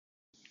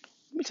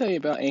me tell you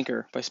about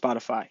Anchor by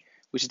Spotify,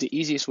 which is the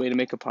easiest way to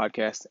make a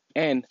podcast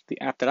and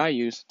the app that I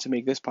use to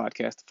make this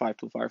podcast, The Five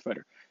Tool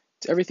Firefighter.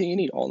 It's everything you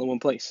need all in one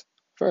place.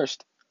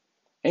 First,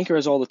 Anchor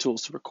has all the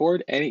tools to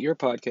record, edit your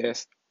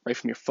podcast right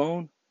from your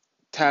phone,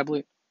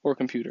 tablet, or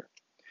computer.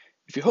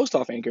 If you host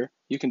off Anchor,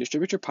 you can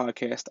distribute your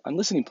podcast on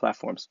listening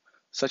platforms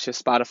such as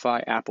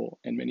Spotify, Apple,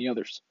 and many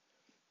others.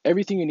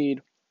 Everything you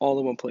need all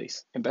in one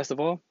place. And best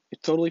of all,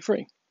 it's totally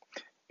free.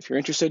 If you're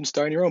interested in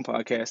starting your own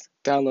podcast,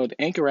 download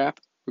the Anchor app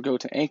or go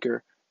to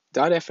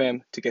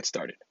anchor.fm to get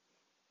started.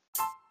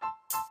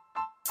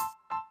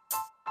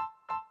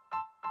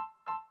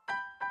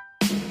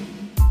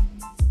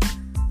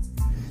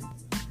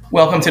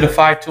 Welcome to the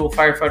Five Tool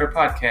Firefighter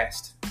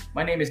Podcast.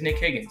 My name is Nick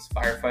Higgins,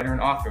 firefighter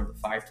and author of the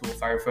Five Tool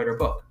Firefighter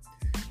book.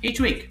 Each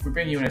week, we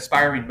bring you an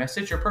inspiring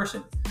message or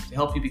person to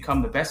help you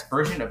become the best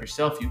version of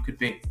yourself you could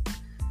be.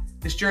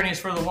 This journey is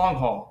for the long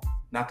haul,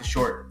 not the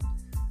short.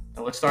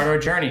 Now let's start our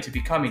journey to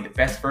becoming the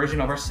best version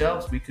of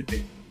ourselves we could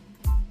be.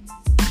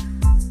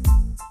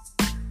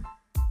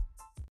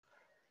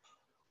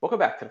 Welcome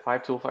back to the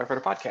Five Tool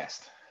Firefighter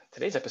Podcast.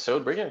 Today's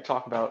episode, we're going to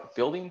talk about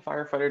building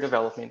firefighter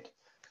development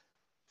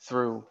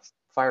through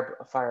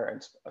fire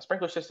and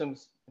sprinkler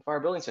systems and fire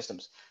building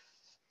systems.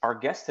 Our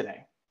guest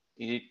today,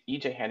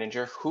 EJ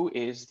Henninger, who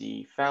is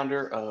the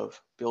founder of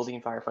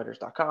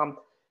buildingfirefighters.com,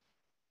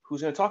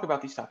 who's going to talk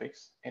about these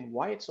topics and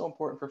why it's so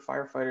important for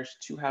firefighters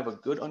to have a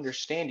good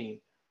understanding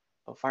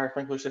of fire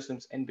sprinkler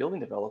systems and building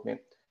development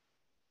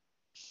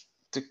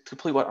to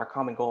complete what our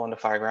common goal on the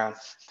fire ground,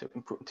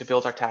 to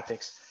build our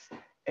tactics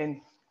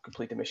and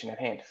complete the mission at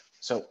hand.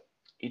 So,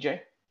 EJ,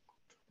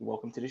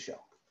 welcome to the show.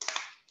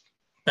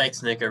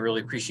 Thanks, Nick. I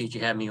really appreciate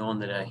you having me on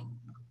today.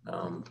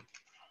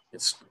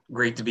 It's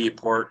great to be a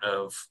part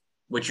of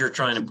what you're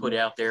trying to put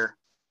out there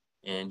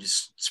and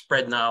just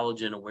spread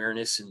knowledge and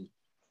awareness and,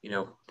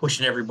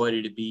 pushing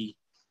everybody to be,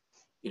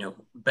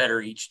 better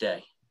each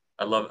day.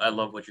 I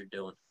love what you're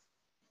doing.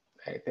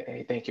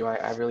 Hey, thank you.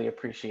 I really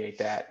appreciate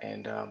that.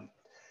 And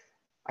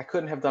I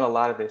couldn't have done a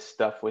lot of this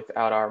stuff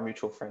without our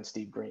mutual friend,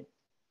 Steve Green.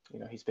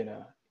 He's been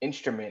an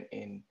instrument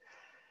in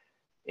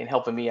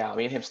helping me out.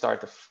 Me and him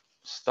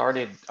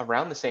started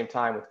around the same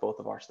time with both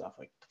of our stuff.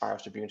 Like the Fire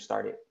Tribune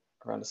started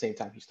around the same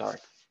time he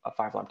started a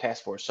 5-alarm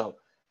task force. So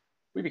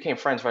we became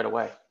friends right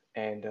away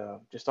and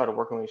just started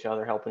working with each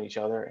other, helping each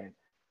other. And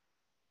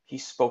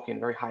he's spoken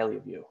very highly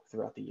of you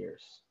throughout the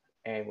years.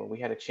 And when we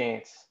had a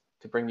chance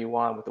to bring you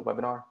on with the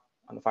webinar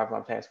on the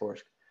 5-alarm task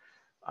force,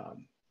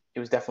 it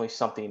was definitely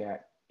something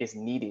that is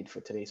needed for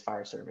today's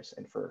fire service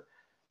and for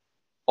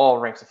all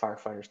ranks of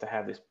firefighters to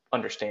have this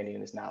understanding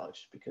and this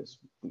knowledge, because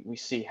we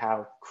see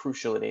how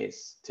crucial it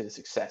is to the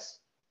success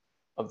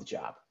of the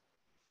job.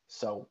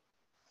 So,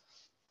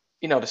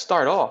 to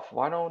start off,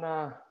 why don't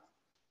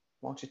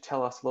you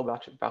tell us a little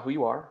about who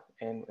you are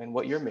and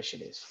what your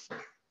mission is?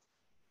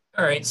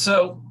 All right.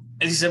 So,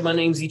 as you said, my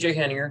name's EJ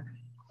Henninger.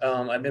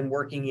 I've been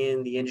working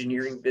in the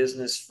engineering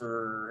business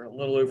for a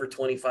little over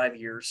 25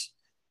 years.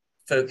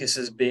 Focus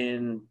has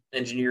been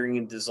engineering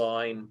and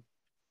design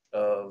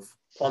of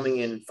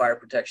plumbing and fire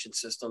protection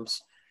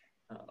systems.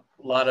 A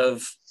lot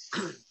of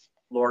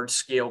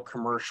large-scale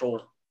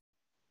commercial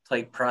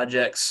type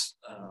projects.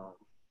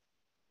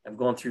 I've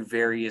gone through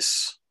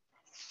various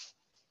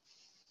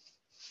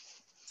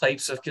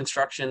types of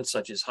construction,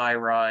 such as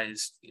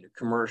high-rise,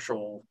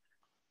 commercial,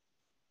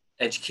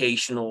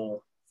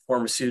 educational,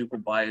 pharmaceutical,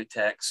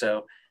 biotech.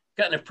 So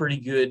gotten a pretty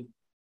good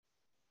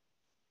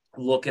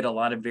look at a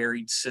lot of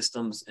varied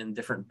systems in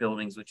different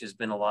buildings, which has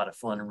been a lot of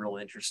fun and real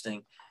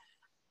interesting.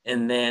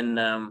 And then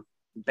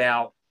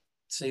about,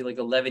 say, like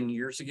 11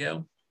 years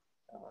ago,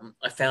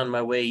 I found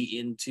my way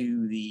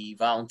into the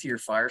volunteer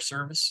fire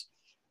service.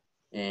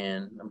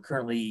 And I'm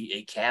currently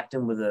a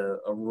captain with a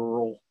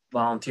rural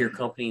volunteer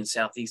company in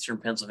southeastern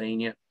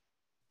Pennsylvania.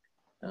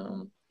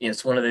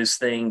 It's one of those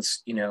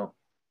things,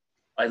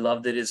 I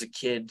loved it as a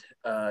kid,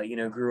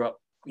 grew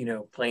up,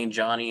 playing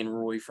Johnny and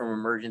Roy from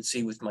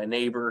Emergency with my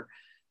neighbor.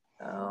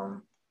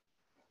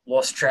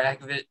 Lost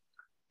track of it.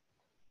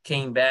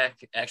 Came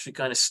back, actually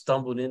kind of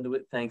stumbled into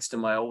it thanks to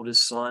my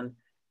oldest son,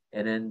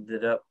 and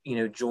ended up,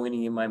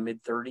 joining in my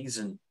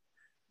mid-30s. And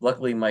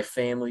luckily my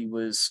family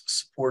was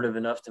supportive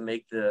enough to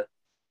make the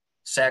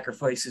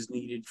sacrifices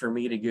needed for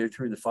me to go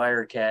through the fire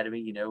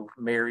academy,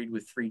 married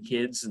with 3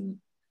 kids and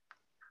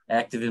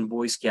active in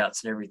Boy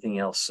Scouts and everything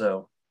else.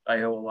 So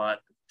I owe a lot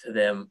to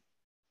them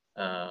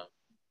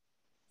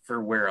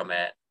for where I'm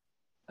at.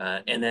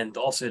 And then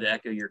also to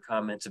echo your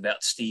comments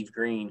about Steve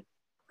Green,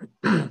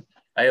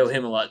 I owe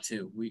him a lot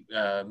too. Me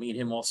and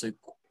him also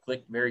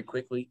clicked very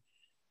quickly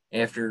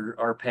after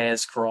our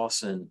paths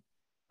cross, and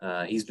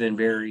he's been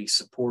very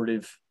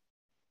supportive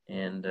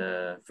and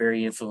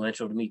very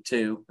influential to me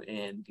too.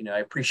 And, I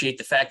appreciate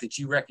the fact that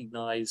you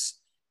recognize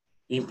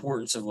the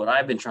importance of what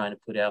I've been trying to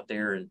put out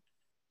there. And,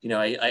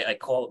 I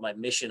call it my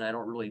mission. I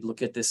don't really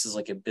look at this as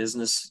like a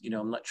business.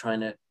 I'm not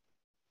trying to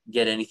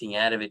get anything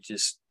out of it,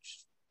 just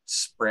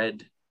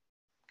spread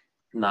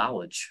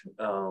knowledge.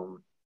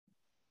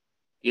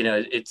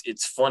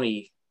 It's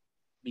funny.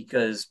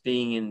 because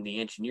being in the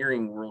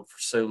engineering world for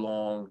so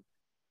long,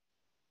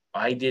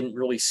 I didn't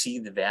really see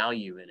the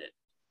value in it.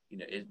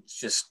 It's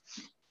just,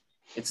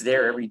 it's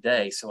there every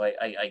day. So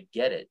I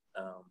get it.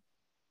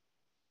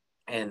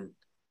 And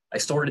I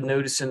started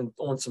noticing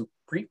on some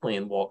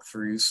pre-plan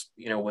walkthroughs,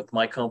 with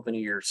my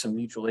company or some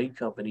mutual aid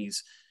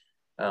companies,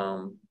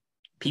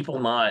 people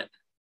not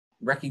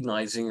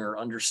recognizing or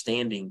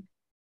understanding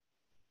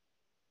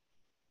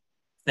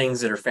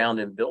things that are found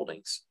in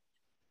buildings.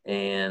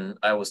 And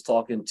I was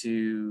talking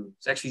to,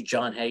 it's actually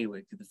John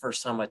Haywick. The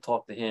first time I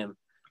talked to him,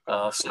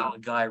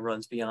 solid guy,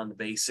 runs beyond the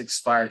basics,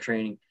 fire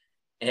training.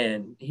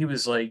 And he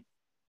was like,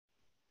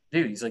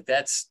 dude, he's like,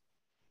 that's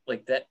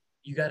like that.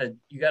 You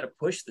gotta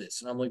push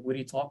this. And I'm like, what are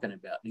you talking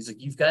about? And he's like,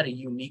 you've got a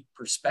unique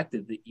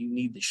perspective that you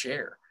need to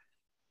share.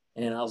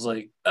 And I was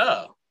like,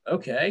 oh,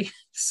 okay.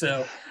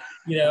 So,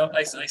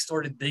 I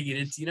started digging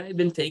into, I've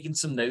been taking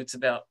some notes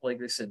about, like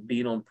I said,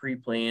 being on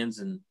pre-plans.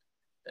 And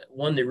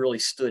one that really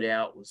stood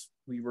out was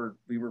we were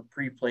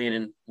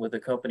pre-planning with a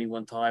company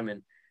one time,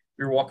 and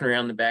we were walking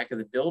around the back of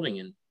the building,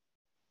 and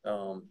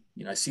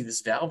I see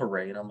this valve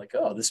array, and I'm like,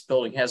 oh, this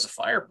building has a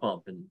fire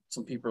pump. And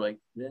some people are like,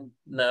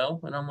 no.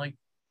 And I'm like,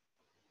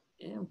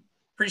 yeah, I'm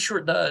pretty sure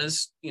it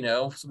does.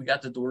 So we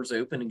got the doors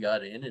open and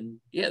got in, and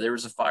yeah, there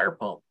was a fire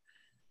pump.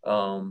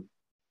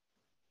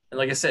 And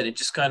like I said, it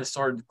just kind of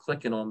started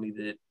clicking on me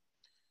that,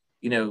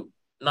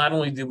 not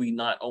only do we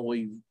not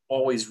only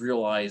always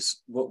realize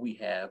what we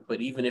have,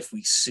 but even if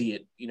we see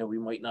it, we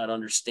might not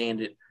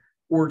understand it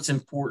or its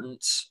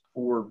importance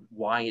or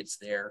why it's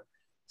there.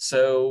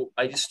 So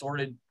I just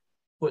started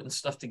putting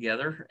stuff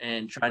together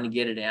and trying to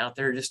get it out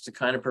there just to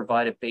kind of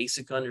provide a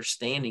basic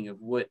understanding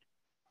of what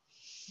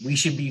we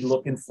should be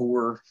looking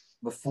for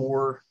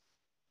before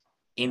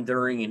and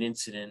during an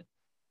incident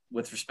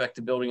with respect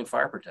to building and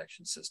fire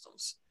protection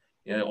systems.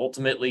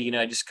 Ultimately,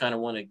 I just kind of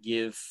want to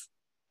give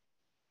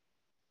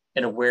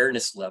an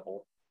awareness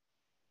level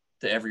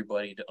to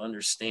everybody to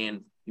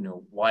understand,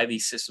 why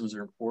these systems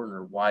are important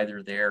or why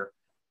they're there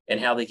and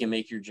how they can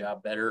make your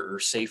job better or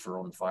safer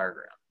on the fire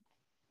ground.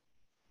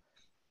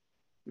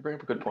 You bring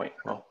up a good point.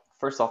 Well,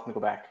 first off, let me go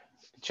back.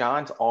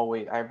 John's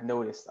always, I've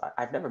noticed,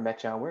 I've never met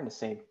John. We're in the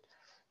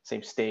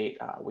same state.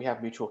 We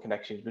have mutual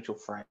connections, mutual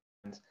friends.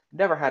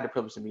 Never had the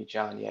privilege to meet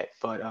John yet,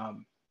 but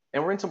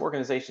and we're in some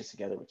organizations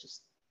together, which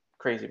is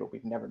crazy, but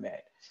we've never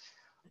met.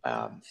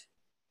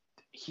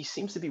 He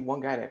seems to be one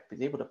guy that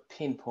is able to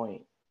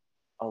pinpoint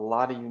a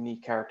lot of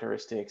unique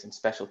characteristics and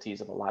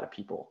specialties of a lot of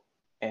people,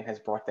 and has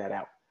brought that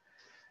out.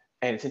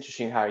 And it's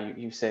interesting how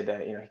you said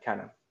that he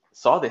kind of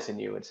saw this in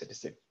you and said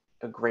it's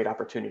a great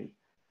opportunity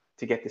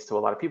to get this to a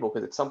lot of people,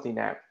 because it's something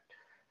that,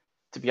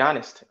 to be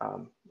honest,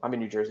 I'm in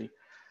New Jersey,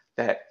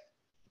 that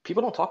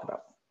people don't talk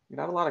about.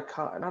 Not a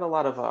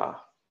lot of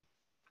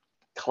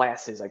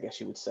classes, I guess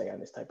you would say, on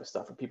this type of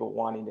stuff, and people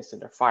wanting this in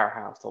their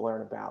firehouse to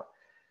learn about.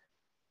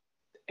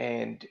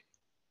 And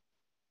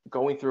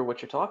going through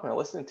what you're talking about,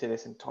 listening to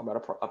this and talking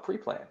about a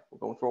pre-plan, we're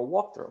going through a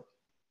walkthrough.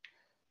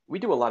 We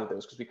do a lot of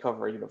those because we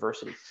cover a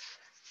university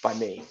by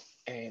May,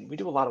 and we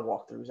do a lot of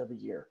walkthroughs every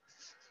year.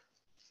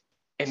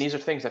 And these are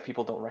things that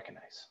people don't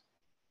recognize.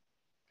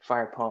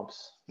 Fire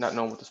pumps, not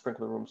knowing where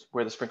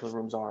the sprinkler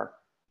rooms are,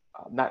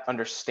 not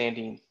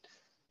understanding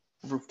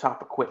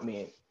rooftop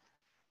equipment,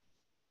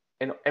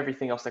 and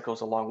everything else that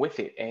goes along with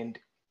it. And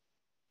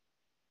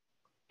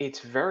it's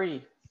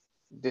very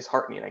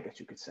disheartening, I guess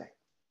you could say,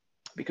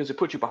 because it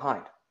puts you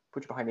behind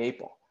the eight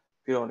ball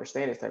if you don't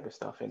understand this type of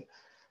stuff. And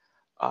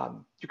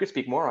you could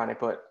speak more on it,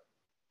 but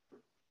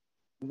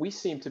we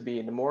seem to be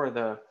in the more of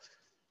the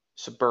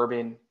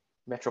suburban,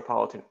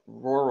 metropolitan,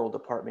 rural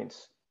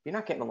departments. You're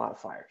not getting a lot of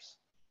fires.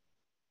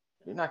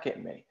 You're not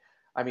getting many.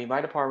 I mean,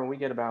 my department, we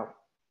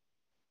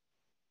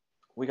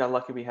got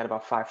lucky. We had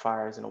about 5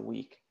 fires in a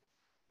week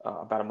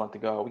about a month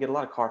ago. We get a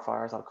lot of car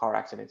fires, a lot of car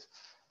accidents,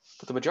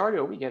 but the majority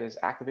of what we get is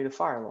activated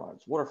fire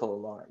alarms, water flow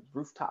alarms,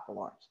 rooftop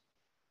alarms.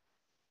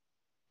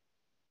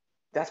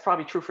 That's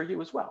probably true for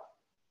you as well.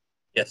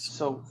 Yes.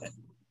 So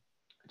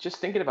just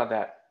thinking about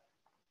that,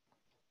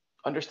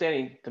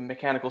 understanding the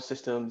mechanical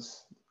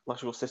systems,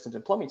 electrical systems,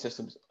 and plumbing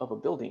systems of a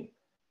building,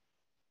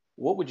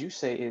 what would you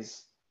say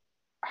is,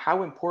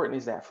 how important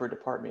is that for a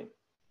department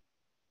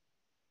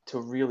to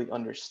really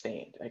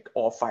understand, like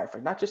all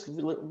firefighters, not just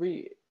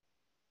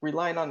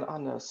relying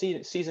on the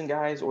seasoned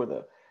guys or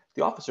the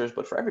officers,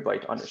 but for everybody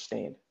to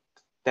understand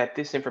that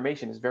this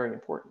information is very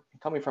important,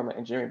 coming from an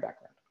engineering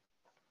background?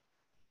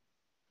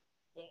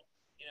 Well,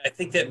 I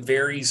think that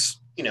varies,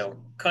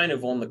 kind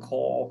of on the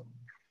call,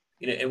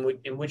 in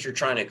what you're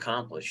trying to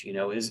accomplish.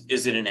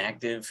 Is it an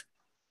active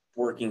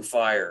working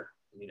fire?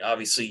 I mean,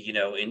 obviously,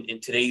 in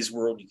today's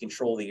world, you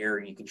control the air,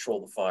 you control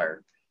the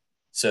fire.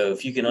 So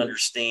if you can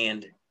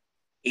understand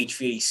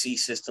HVAC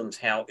systems,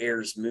 how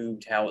air is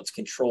moved, how it's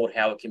controlled,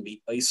 how it can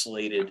be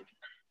isolated,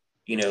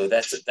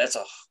 that's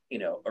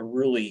a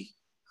really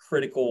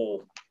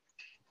critical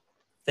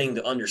thing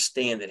to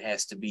understand that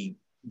has to be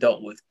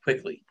dealt with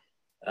quickly.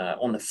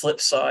 On the flip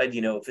side,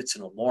 if it's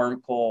an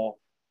alarm call,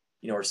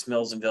 or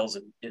smells and bells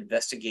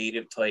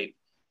investigative type,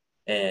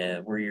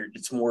 and where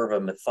it's more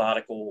of a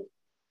methodical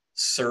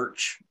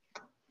search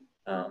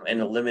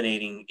and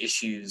eliminating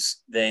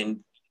issues,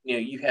 then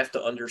you have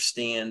to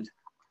understand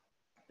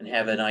and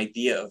have an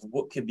idea of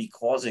what could be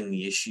causing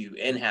the issue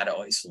and how to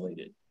isolate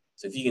it.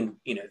 So if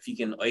you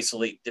can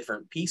isolate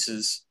different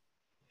pieces,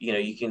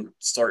 you can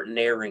start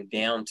narrowing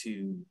down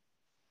to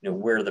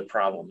where the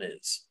problem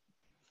is.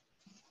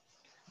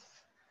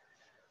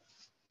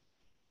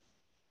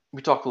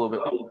 We talked a little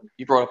bit.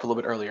 You brought up a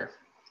little bit earlier,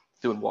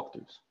 doing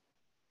walkthroughs.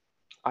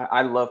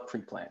 I love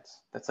pre-plans.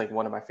 That's like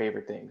one of my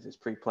favorite things is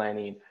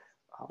pre-planning,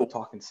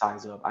 talking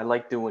size up. I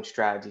like doing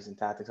strategies and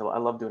tactics. I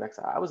love doing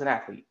exercise. I was an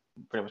athlete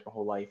pretty much my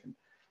whole life and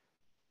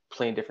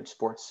playing different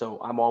sports. So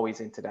I'm always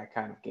into that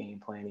kind of game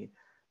planning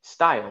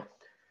style.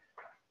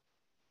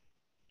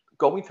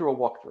 Going through a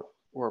walkthrough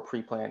or a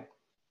pre-plan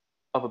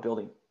of a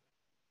building,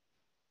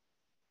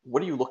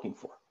 what are you looking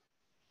for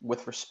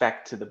with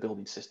respect to the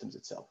building systems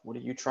itself? What are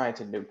you trying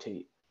to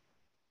notate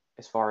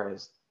as far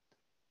as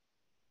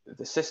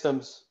the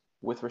systems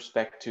with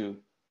respect to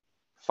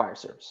fire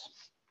service?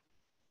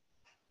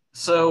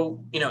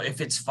 So, if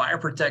it's fire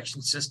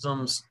protection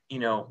systems,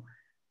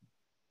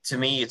 to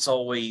me, it's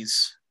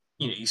always,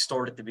 you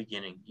start at the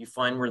beginning. You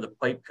find where the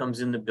pipe comes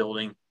in the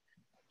building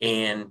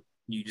and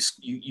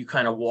you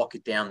kind of walk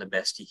it down the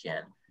best you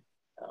can.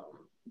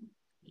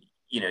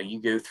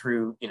 You go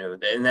through,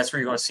 and that's where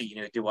you're going to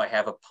see, do I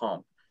have a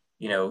pump?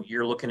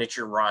 You're looking at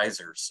your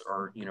risers,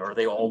 or, are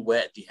they all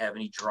wet? Do you have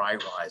any dry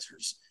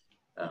risers?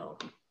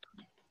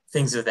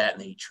 Things of that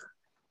nature.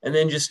 And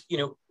then just,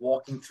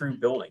 walking through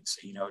buildings,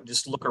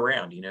 just look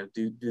around,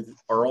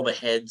 are all the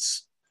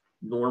heads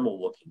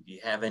normal looking? Do you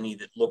have any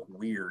that look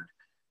weird?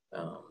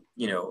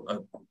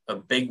 A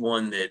big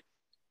one that,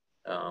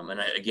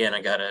 and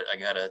I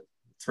gotta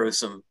throw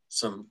some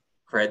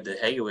cred to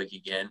Hagewick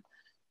again.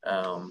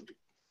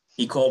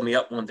 He called me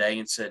up one day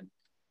and said,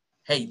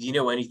 "Hey, do you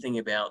know anything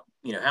about,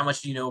 how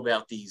much do you know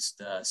about these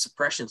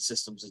suppression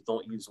systems that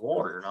don't use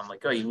water?" And I'm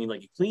like, "Oh, you mean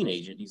like a clean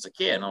agent?" He's like,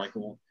 "Yeah." And I'm like,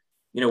 "Well,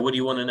 what do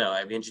you want to know?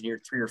 I've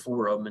engineered 3 or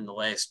 4 of them in the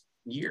last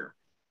year."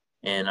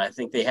 And I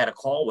think they had a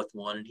call with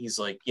one, and he's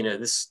like,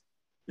 this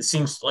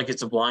seems like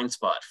it's a blind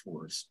spot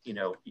for us,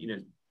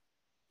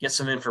 get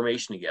some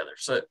information together.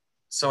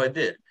 So I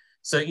did.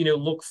 So,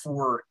 look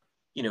for,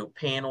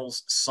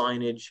 panels,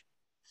 signage,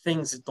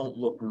 things that don't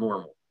look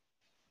normal.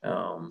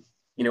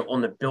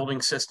 On the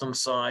building system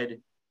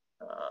side,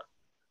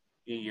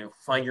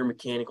 find your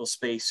mechanical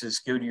spaces,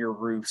 go to your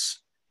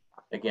roofs.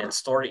 Again,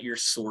 start at your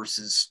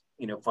sources,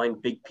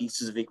 find big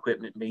pieces of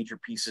equipment, major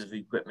pieces of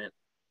equipment,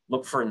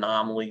 look for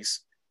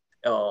anomalies.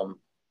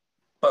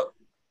 But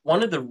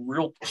one of the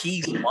real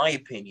keys, in my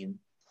opinion,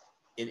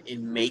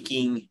 in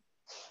making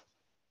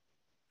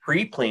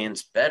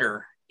pre-plans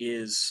better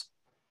is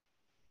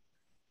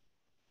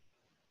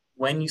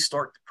when you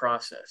start the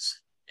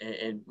process.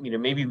 And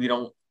maybe we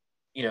don't,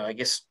 I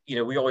guess,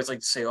 we always like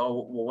to say,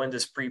 "Oh, well, when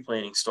does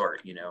pre-planning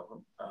start?" And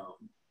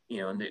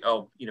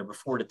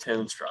before the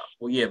tones drop.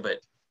 Well, yeah, but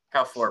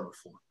how far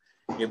before?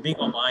 Being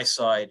on my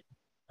side,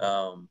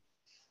 I'm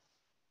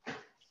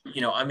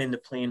in the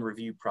plan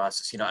review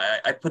process.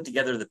 I put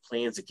together the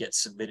plans that get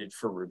submitted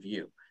for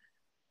review.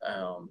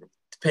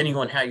 Depending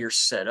on how you're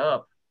set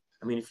up,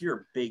 I mean, if you're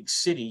a big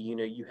city,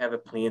 you have a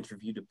plans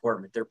review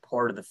department. They're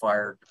part of the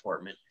fire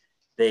department.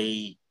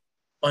 They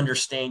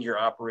understand your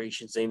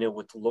operations. They know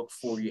what to look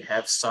for. You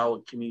have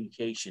solid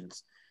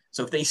communications.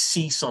 So if they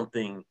see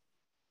something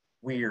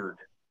weird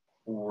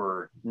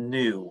or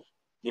new,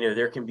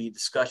 there can be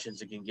discussions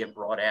that can get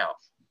brought out.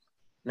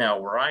 Now,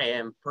 where I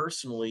am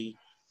personally,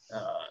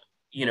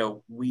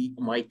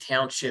 my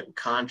township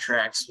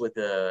contracts with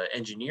an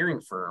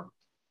engineering firm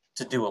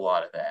to do a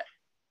lot of that.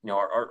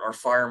 Our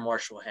fire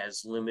marshal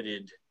has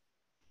limited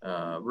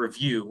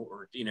review,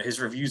 or his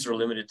reviews are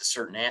limited to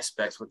certain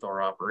aspects with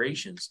our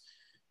operations.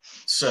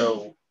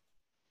 So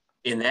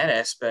in that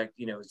aspect,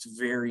 it's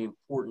very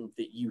important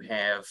that you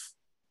have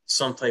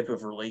some type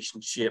of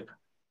relationship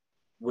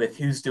with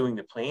who's doing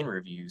the plan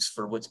reviews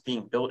for what's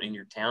being built in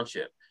your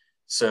township,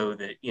 so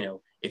that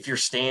if your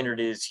standard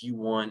is you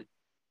want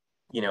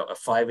a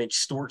 5-inch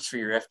storage for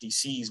your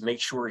FDCs, make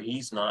sure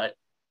he's not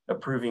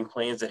approving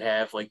plans that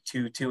have like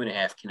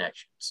 2.5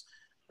 connections.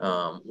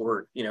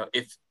 Or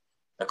if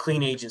a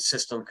clean agent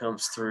system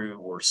comes through,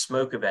 or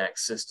smoke evac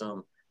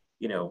system,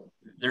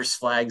 there's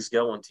flags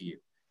going to you.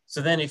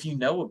 So then if you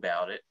know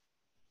about it,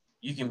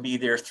 you can be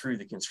there through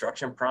the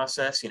construction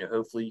process.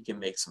 Hopefully you can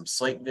make some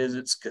site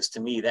visits, because to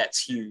me,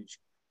 that's huge,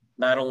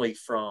 not only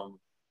from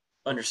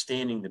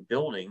understanding the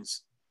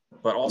buildings,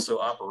 but also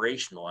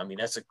operational. I mean,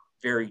 that's a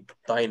very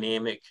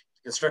dynamic,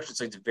 construction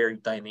site's a very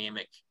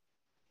dynamic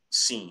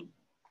scene.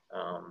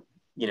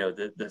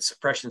 The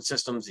suppression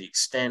systems, the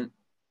extent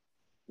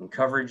and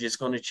coverage is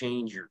going to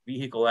change. Your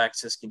vehicle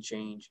access can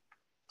change.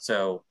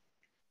 So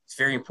it's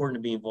very important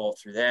to be involved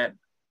through that.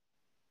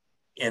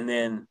 And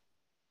then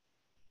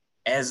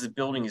as the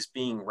building is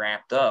being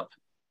wrapped up,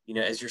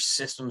 as your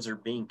systems are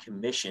being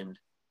commissioned,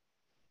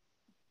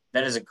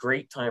 that is a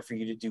great time for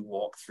you to do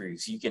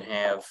walkthroughs. You can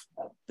have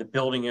the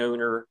building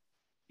owner,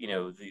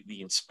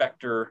 the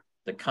inspector,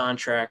 the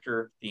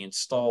contractor, the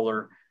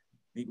installer,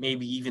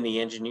 maybe even the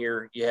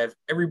engineer. You have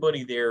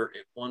everybody there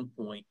at one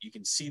point. You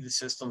can see the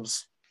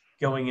systems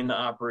going into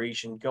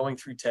operation, going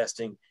through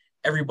testing.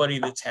 Everybody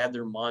that's had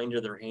their mind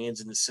or their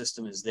hands in the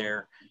system is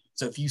there.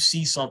 So if you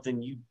see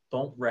something you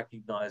don't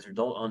recognize or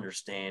don't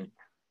understand,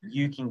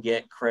 you can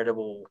get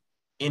credible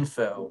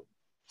info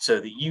so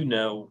that you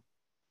know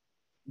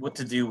what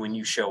to do when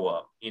you show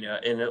up.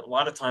 And a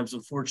lot of times,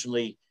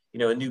 unfortunately,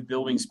 a new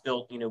building's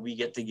built, we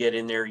get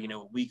in there,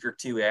 a week or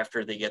two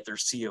after they get their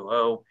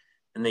COO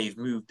and they've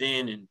moved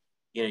in, and,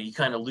 you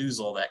kind of lose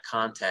all that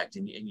contact,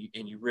 and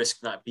you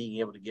risk not being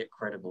able to get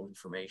credible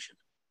information.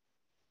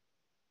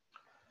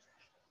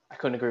 I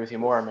couldn't agree with you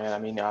more, man. I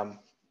mean,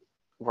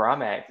 where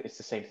I'm at, it's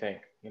the same thing.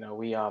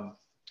 We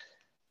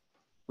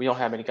don't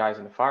have many guys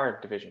in the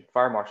fire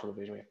marshal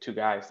division. We have 2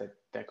 guys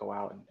that go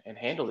out and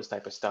handle this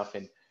type of stuff.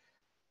 And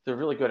they're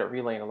really good at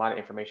relaying a lot of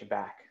information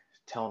back,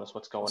 telling us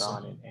what's going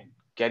on, and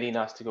getting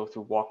us to go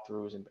through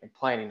walkthroughs and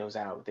planning those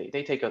out.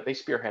 They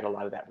spearhead a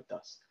lot of that with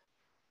us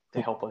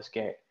to help us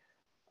get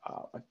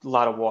a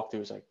lot of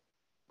walkthroughs. Like,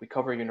 we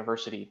cover a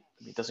university,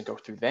 it doesn't go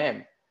through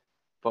them,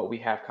 but we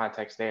have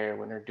contacts there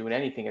when they're doing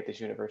anything at this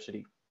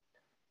university,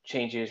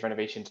 changes,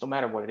 renovations, no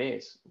matter what it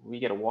is. We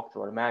get a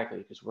walkthrough automatically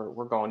because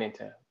we're going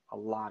into a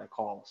lot of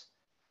calls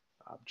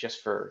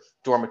just for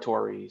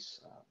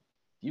dormitories,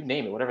 you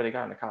name it, whatever they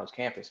got on the college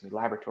campus. I mean,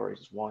 laboratories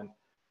is one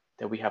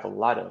that we have a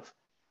lot of,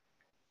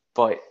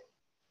 but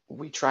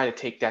we try to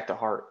take that to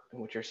heart.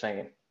 And what you're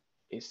saying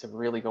is to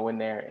really go in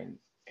there and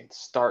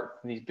start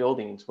these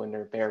buildings when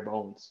they're bare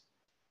bones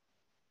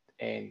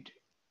and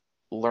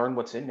learn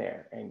what's in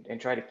there, and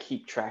try to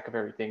keep track of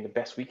everything the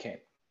best we can.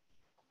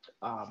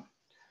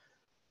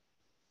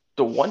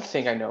 The one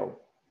thing I know,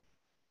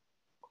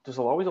 there's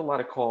always a lot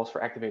of calls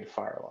for activated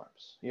fire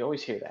alarms. You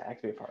always hear that,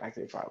 activated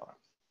fire alarm.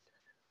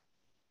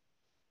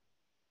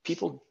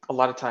 People, a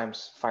lot of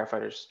times,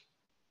 firefighters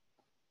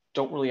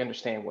don't really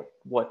understand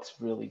what's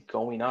really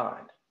going on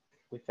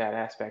with that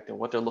aspect and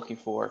what they're looking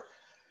for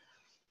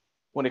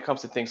when it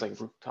comes to things like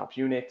rooftop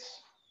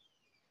units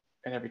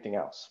and everything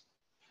else.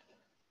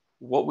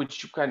 What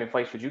kind of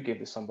advice would you give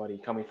to somebody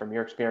coming from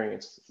your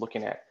experience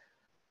looking at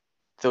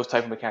those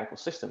type of mechanical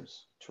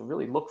systems to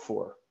really look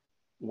for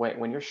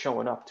when you're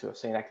showing up to,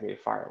 say, an activated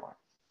fire alarm?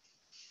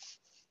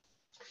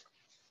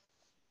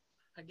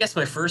 I guess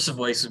my first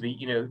advice would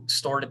be,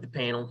 start at the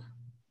panel.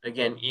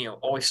 Again,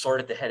 always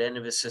start at the head end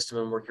of a system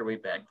and work your way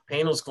back. The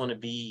panel is going to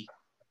be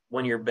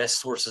one of your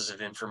best sources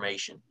of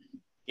information.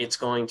 It's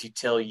going to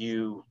tell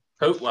you,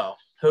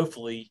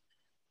 hopefully,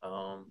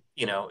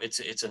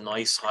 it's a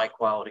nice, high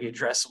quality,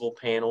 addressable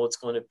panel. It's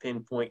going to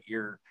pinpoint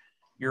your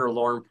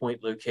alarm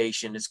point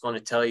location. It's going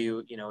to tell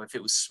you, if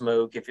it was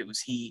smoke, if it was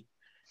heat,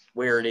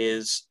 where it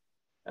is,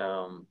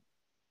 to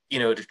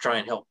try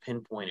and help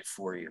pinpoint it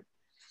for you.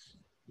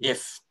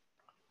 If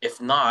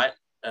not,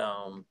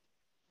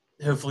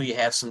 hopefully you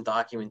have some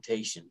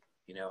documentation.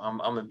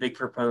 I'm a big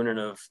proponent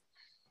of,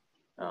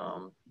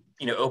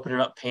 opening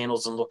up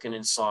panels and looking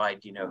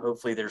inside.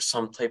 Hopefully there's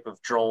some type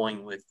of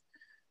drawing with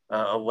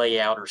a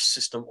layout or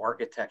system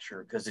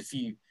architecture. Because if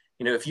you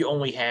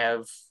only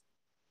have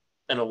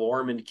an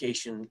alarm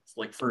indication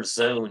like for a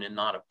zone and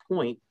not a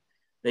point,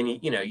 then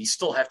you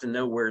still have to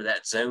know where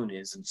that zone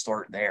is and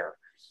start there.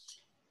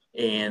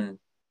 And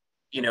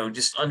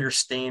just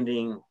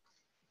understanding,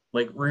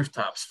 like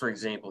rooftops, for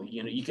example,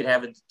 you could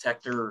have a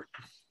detector,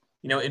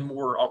 in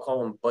more, I'll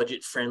call them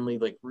budget friendly,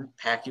 like we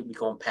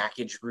call them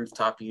packaged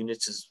rooftop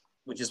units,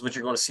 which is what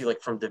you're going to see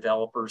like from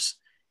developers,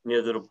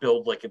 that'll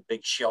build like a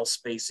big shell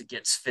space that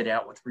gets fit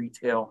out with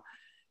retail.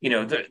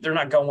 They're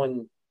not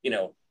going,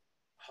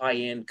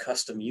 high-end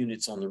custom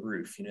units on the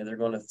roof. They're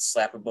going to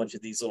slap a bunch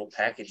of these little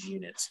package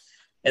units,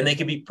 and they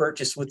can be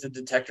purchased with the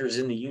detectors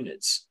in the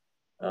units.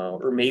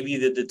 Or maybe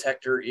the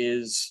detector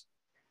is,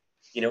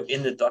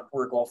 in the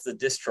ductwork off the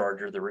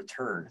discharge or the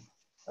return.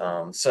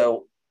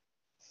 So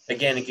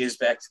again, it goes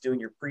back to doing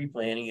your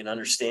pre-planning and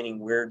understanding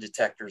where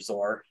detectors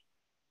are,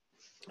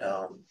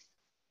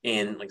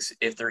 and like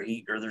if they're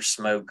heat or they're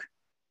smoke.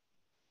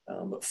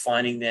 But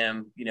finding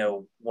them,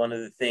 one of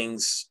the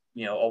things,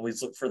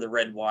 always look for the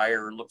red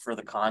wire, or look for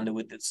the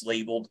conduit that's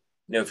labeled,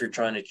 if you're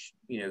trying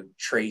to,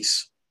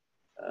 trace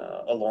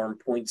alarm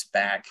points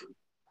back.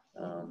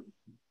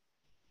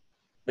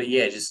 But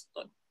yeah, just,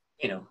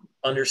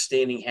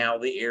 understanding how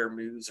the air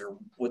moves, or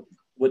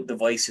what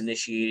device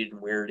initiated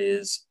and where it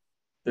is.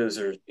 Those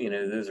are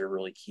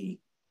really key.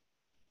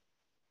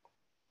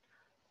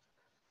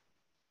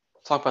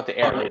 Talk about the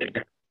air moving,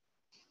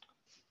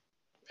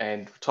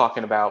 and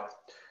talking about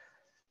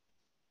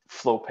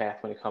flow path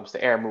when it comes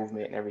to air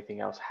movement and everything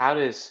else. How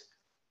does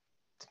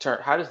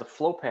the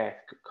flow path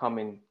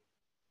come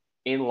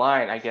in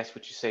line, I guess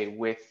what you say,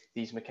 with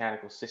these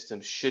mechanical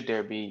systems should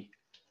there be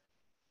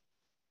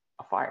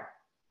a fire?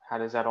 How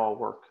does that all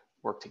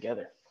work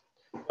together?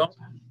 Well,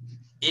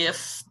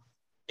 if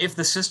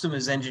the system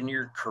is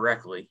engineered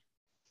correctly,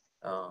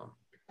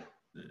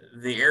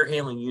 the air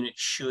handling unit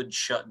should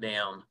shut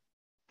down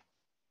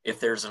if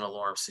there's an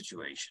alarm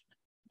situation.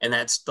 And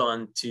that's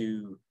done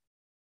to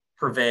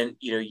prevent,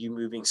 you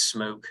moving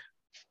smoke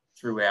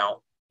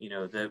throughout,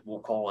 that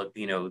we'll call it,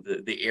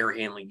 the air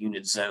handling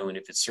unit zone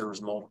if it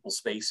serves multiple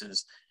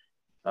spaces.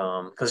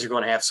 Because you're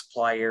going to have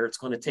supply air. It's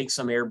going to take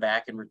some air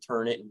back and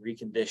return it and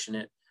recondition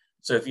it.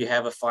 So if you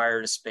have a fire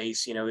in a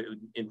space,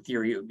 in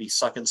theory, it would be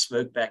sucking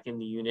smoke back in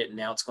the unit, and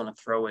now it's going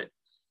to throw it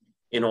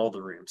in all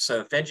the rooms.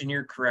 So if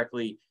engineered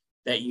correctly,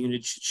 that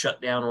unit should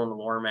shut down on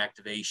alarm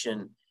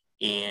activation,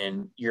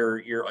 and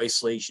your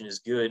isolation is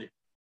good.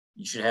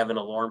 You should have an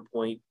alarm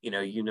point,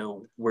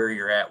 where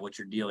you're at, what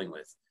you're dealing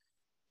with.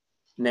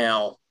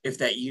 Now, if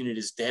that unit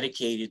is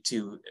dedicated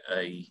to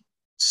a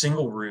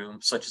single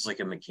room, such as like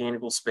a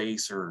mechanical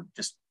space, or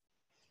just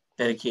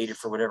dedicated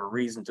for whatever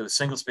reason to a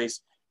single space,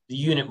 the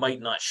unit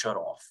might not shut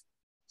off.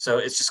 So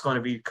it's just going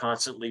to be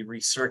constantly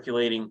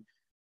recirculating,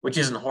 which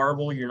isn't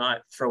horrible. You're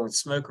not throwing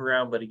smoke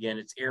around, but again,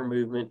 it's air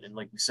movement. And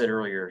like we said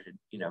earlier,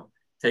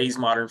 today's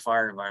modern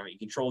fire environment, you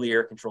control the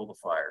air, control the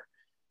fire.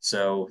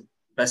 So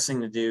best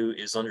thing to do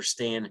is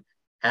understand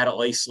how to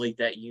isolate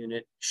that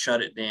unit,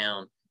 shut it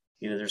down.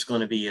 There's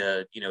going to be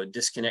a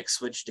disconnect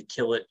switch to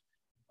kill it.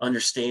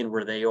 Understand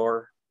where they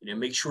are,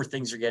 make sure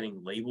things are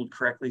getting labeled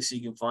correctly so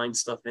you can find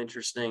stuff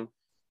interesting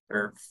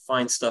or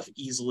find stuff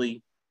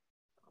easily,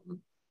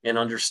 and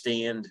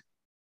understand,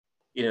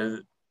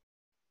 good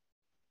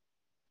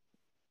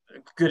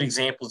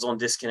examples on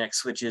disconnect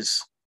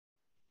switches.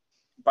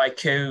 By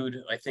code,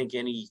 I think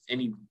any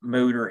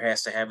motor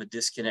has to have a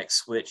disconnect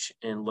switch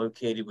and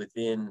located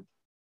within,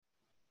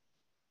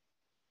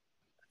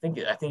 I think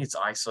it's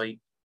eyesight.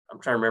 I'm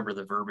trying to remember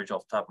the verbiage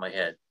off the top of my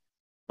head.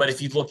 But if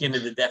you look into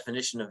the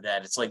definition of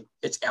that,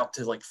 it's out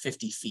to like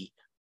 50 feet.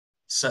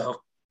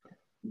 So,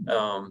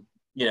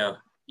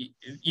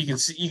 you can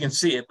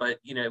see it, but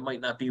it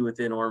might not be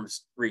within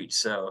arm's reach.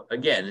 So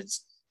again,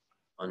 it's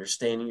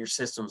understanding your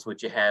systems,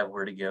 what you have,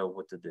 where to go,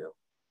 what to do.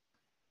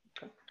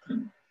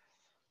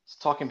 So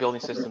talking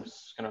building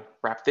systems, going to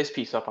wrap this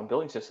piece up on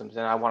building systems,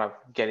 and I want to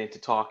get into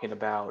talking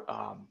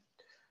about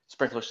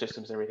sprinkler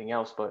systems and everything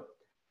else. But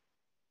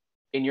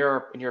in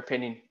your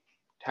opinion,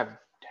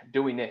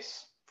 doing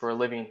this for a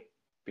living,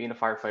 being a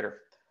firefighter,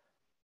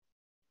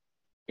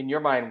 in your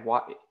mind,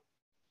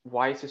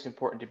 why is this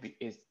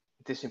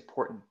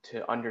important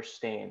to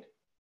understand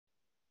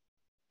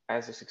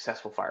as a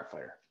successful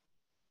firefighter?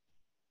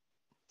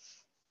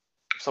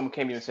 If someone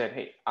came to you and said,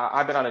 "Hey,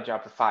 I've been on a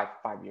job for five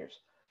years.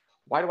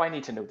 Why do I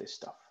need to know this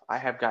stuff? I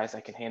have guys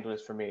that can handle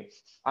this for me.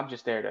 I'm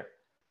just there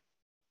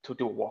to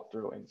do a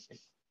walkthrough and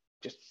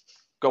just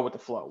go with the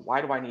flow.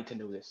 Why do I need to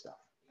know this stuff?"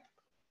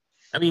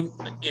 I mean,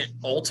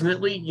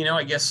 ultimately,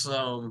 I guess, I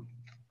don't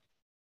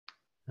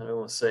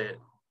want to say it.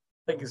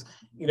 I think it's,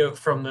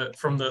 from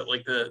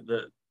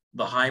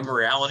the high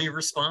morality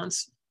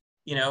response,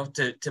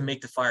 to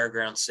make the fire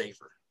ground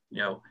safer,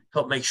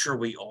 help make sure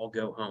we all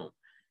go home.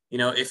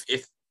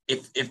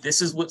 If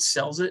this is what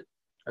sells it,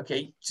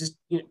 okay, just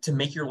to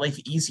make your life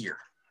easier,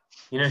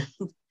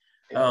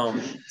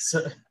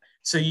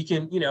 so you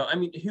can,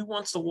 who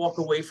wants to walk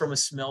away from a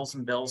smells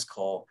and bells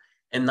call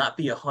and not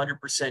be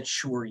 100%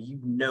 sure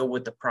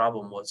what the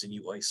problem was and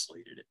you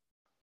isolated it?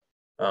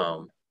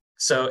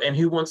 And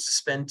who wants to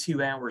spend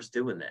 2 hours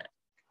doing that?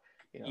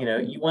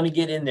 You want to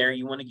get in there,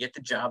 you want to get the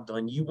job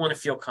done, you want to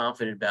feel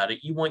confident about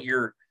it, you want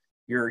your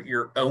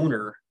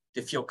owner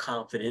to feel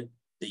confident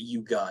that you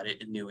got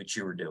it and knew what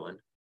you were doing.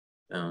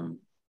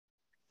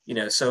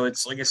 So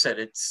it's like I said,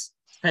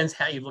 depends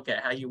how you look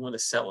at how you want to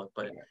sell it,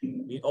 but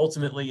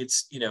ultimately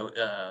it's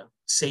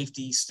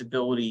safety,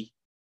 stability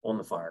on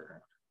the fire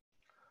ground.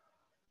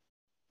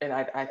 And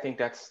I think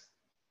that's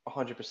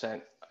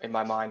 100% in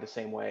my mind the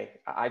same way.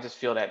 I just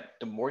feel that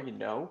the more you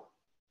know,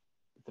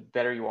 the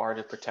better you are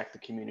to protect the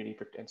community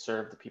and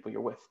serve the people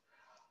you're with.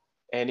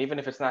 And even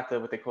if it's not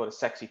what they call a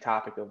sexy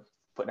topic of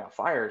putting out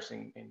fires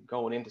and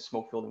going into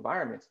smoke-filled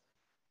environments,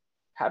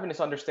 having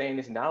this understanding,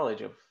 this knowledge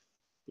of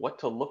what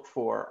to look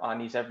for on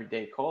these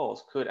everyday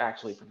calls could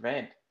actually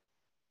prevent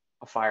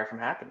a fire from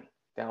happening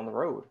down the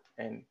road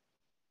and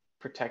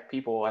protect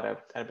people at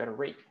a better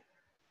rate.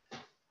 And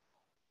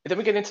then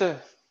we get into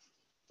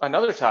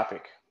another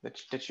topic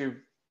that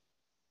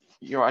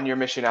you're on your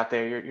mission out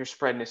there, you're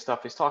spreading this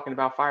stuff, is talking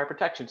about fire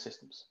protection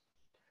systems.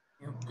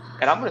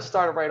 And I'm going to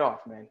start it right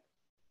off, man.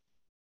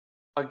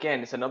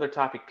 Again, it's another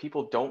topic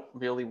people don't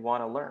really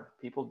want to learn.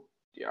 People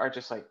are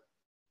just like,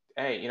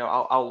 hey,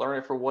 I'll learn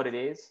it for what it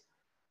is.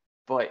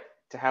 But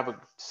to have a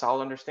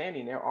solid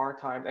understanding, there are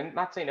times, and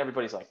not saying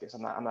everybody's like this,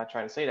 I'm not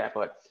trying to say that,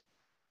 but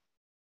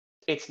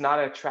it's not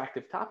an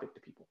attractive topic to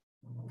people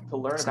to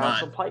learn about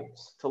some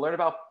pipes, to learn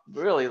about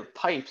really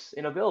pipes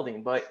in a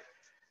building. But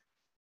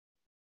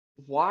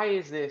why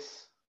is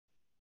this,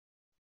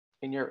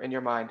 in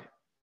your mind,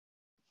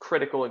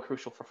 critical and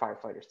crucial for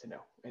firefighters to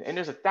know? And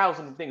there's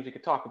 1,000 things we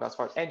could talk about as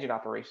far as engine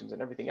operations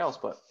and everything else,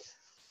 but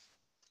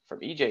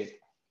from EJ,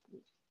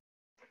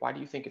 why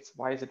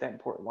is it that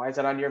important? Why is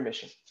that on your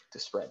mission to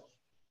spread?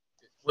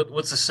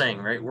 What's the saying,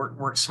 right?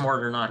 Work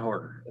smarter, not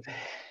harder.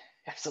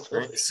 Absolutely.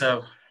 Right?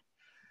 So,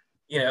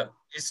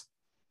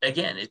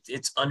 again,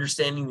 it's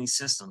understanding these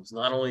systems,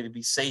 not only to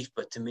be safe,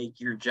 but to make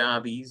your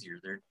job easier.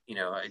 They're,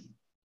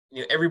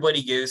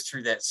 everybody goes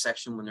through that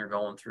section when they're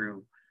going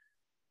through,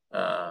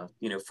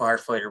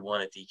 firefighter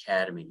one at the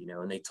academy,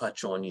 and they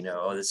touch on,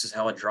 oh, this is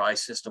how a dry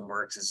system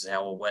works. This is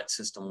how a wet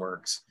system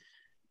works.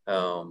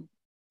 And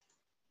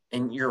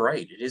you're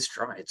right, it is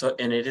dry.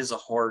 And it is a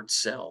hard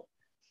sell.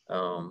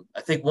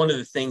 I think one of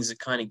the things that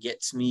kind of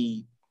gets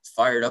me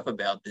fired up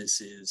about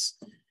this is,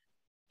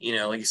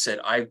 like I said,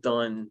 I've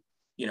done,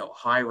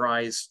 high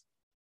rise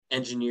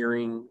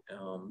engineering,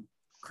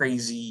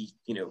 crazy,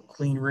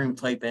 clean room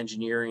type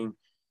engineering.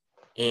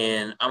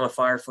 And I'm a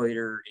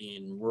firefighter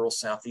in rural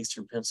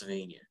southeastern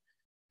Pennsylvania.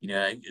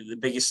 The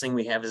biggest thing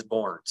we have is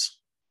barns.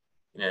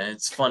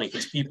 It's funny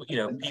because people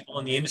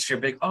in the industry are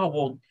big. Oh,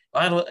 well,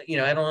 I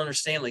don't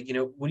understand. Like,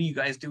 what do you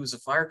guys do as a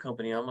fire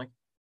company? I'm like,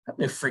 I have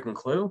no freaking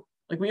clue.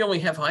 Like, we only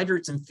have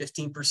hydrants in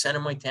 15%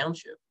 of my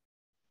township.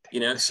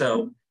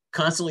 So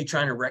constantly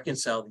trying to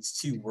reconcile these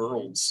two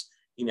worlds,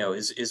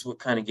 is what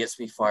kind of gets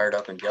me fired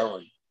up and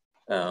going.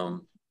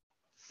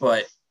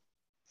 But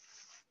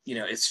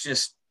it's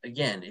just,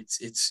 again,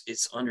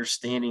 it's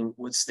understanding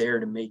what's there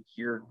to make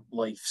your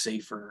life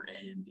safer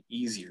and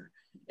easier.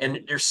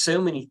 And there's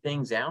so many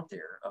things out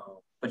there,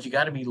 but you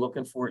got to be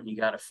looking for it and you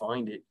got to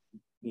find it.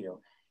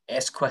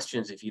 Ask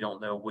questions if you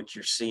don't know what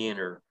you're seeing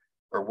or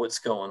what's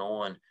going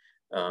on,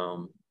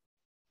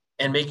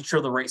 and making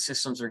sure the right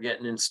systems are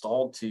getting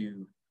installed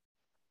to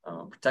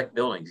protect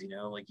buildings.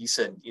 Like you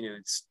said,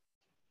 it's,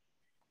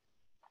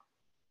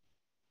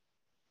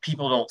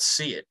 people don't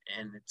see it,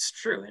 and it's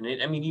true. And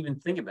even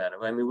think about it.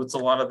 What's a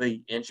lot of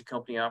the engine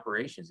company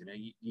operations?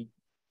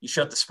 You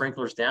shut the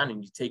sprinklers down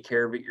and you take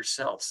care of it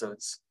yourself. So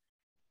it's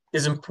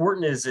as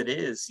important as it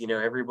is.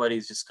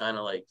 Everybody's just kind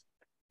of like,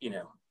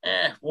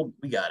 well,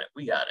 we got it.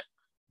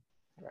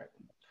 Right.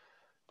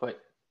 But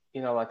a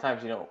lot of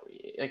times,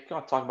 like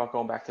talking about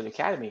going back to the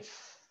academy,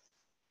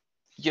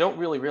 you don't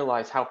really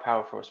realize how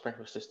powerful a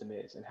sprinkler system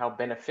is and how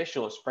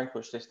beneficial a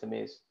sprinkler system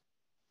is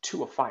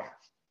to a fire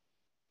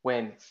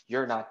when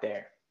you're not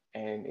there.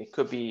 And it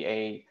could be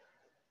a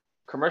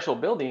commercial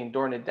building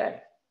during the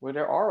day where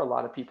there are a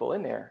lot of people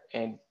in there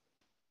and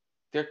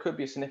there could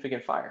be a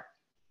significant fire.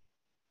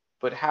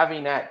 But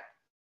having that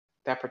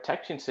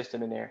protection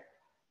system in there,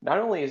 not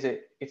only is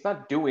it's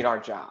not doing our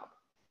job,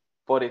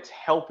 but it's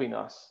helping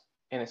us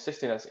and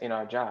assisting us in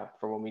our job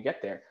for when we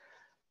get there.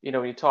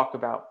 When you talk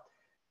about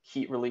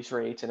heat release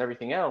rates and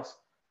everything else,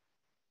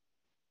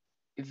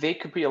 they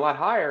could be a lot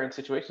higher in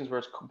situations where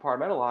it's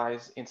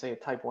compartmentalized in, say, a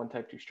type 1,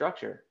 type 2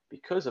 structure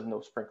because of no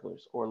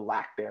sprinklers or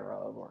lack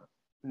thereof or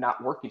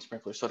not working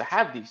sprinklers. So to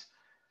have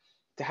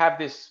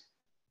this,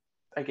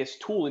 I guess,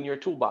 tool in your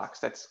toolbox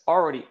that's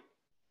already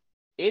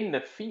in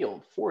the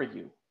field for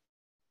you,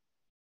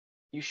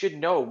 you should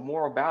know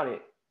more about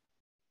it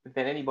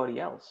than anybody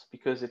else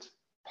because it's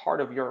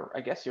part of your,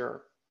 I guess,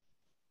 your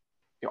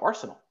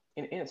arsenal.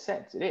 In a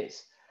sense, it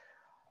is.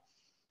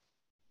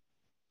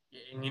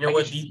 And you know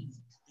what?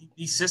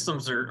 These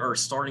systems are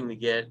starting to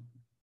get,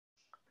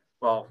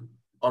 well,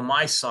 on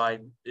my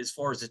side, as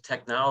far as the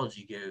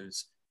technology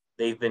goes,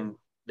 they've been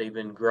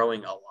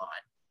growing a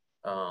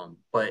lot.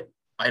 But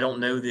I don't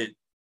know that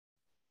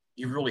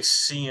you really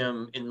see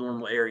them in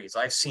normal areas.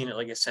 I've seen it,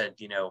 like I said,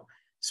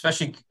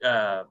 especially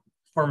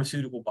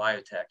pharmaceutical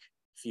biotech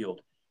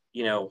field.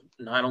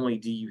 Not only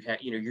do you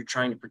have, you're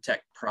trying to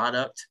protect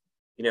product,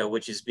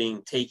 which is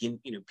being taken,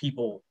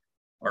 people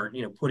are,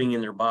 putting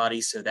in their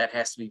bodies. So that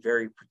has to be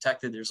very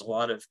protected. There's a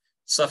lot of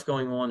stuff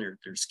going on.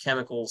 There's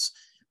chemicals.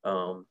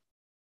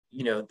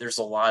 There's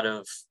a lot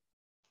of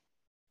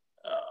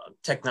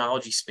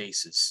technology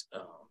spaces.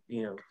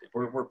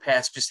 We're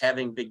past just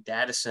having big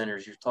data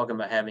centers. You're talking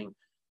about having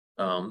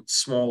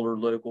smaller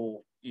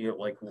local,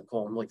 like we'll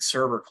call them like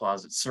server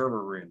closets,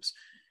 server rooms.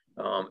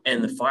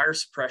 And the fire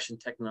suppression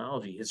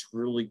technology has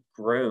really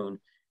grown.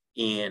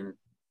 And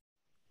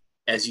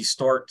as you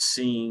start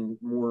seeing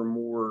more and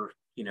more,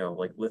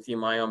 like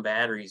lithium ion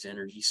batteries,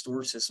 energy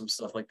storage systems,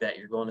 stuff like that,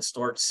 you're going to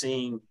start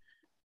seeing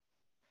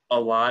a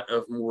lot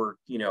of more,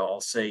 I'll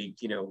say,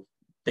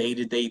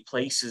 day-to-day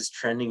places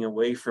trending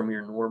away from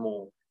your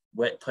normal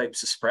wet type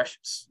suppression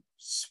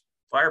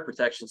fire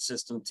protection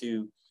system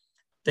to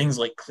things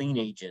like clean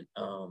agent,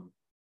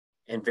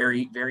 and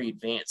very, very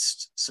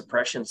advanced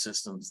suppression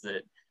systems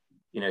that,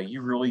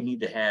 you really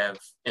need to have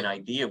an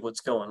idea of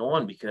what's going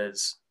on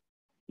because,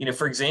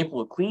 for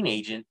example, a clean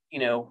agent,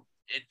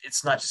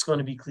 it's not just going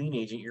to be clean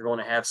agent. You're going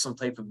to have some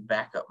type of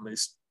backup.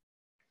 Most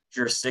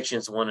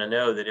jurisdictions want to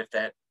know that if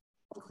that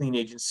clean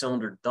agent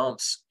cylinder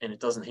dumps and it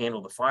doesn't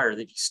handle the fire,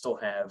 that you still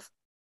have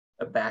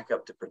a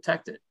backup to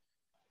protect it.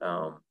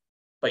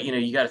 But,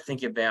 you got to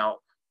think about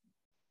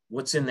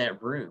what's in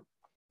that room.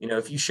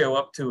 If you show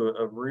up to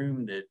a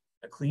room that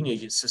a clean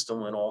agent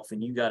system went off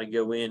and you got to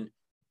go in,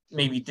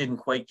 maybe didn't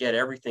quite get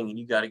everything and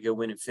you got to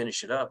go in and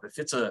finish it up. If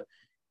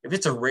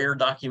it's a rare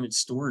document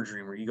storage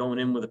room, are you going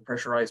in with a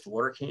pressurized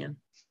water can?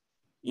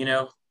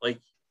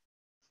 Like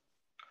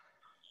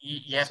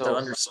you have to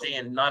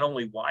understand not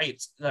only why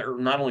it's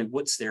not only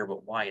what's there,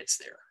 but why it's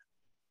there.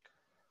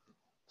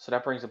 So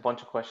that brings a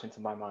bunch of questions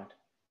to my mind.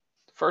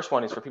 The first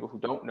one is for people who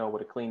don't know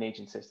what a clean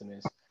agent system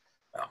is.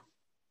 Oh.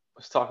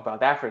 Let's talk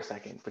about that for a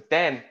second. But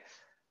then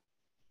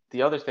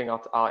the other thing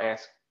I'll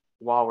ask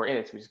while we're in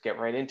it, so we just get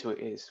right into it,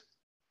 is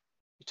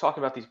you're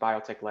talking about these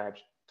biotech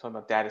labs, talking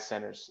about data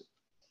centers,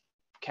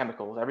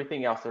 chemicals,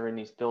 everything else that are in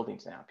these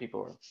buildings now.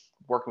 People are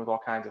working with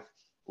all kinds of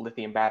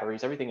lithium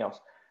batteries, everything else.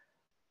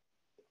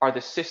 Are the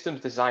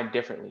systems designed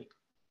differently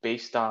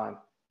based on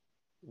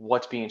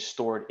what's being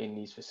stored in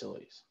these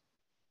facilities?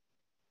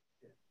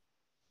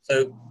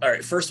 So, all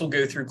right, first we'll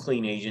go through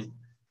clean agent.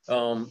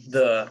 I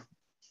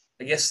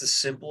guess the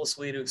simplest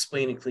way to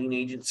explain a clean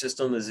agent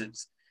system is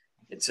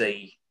it's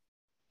like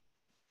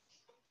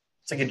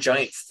a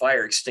giant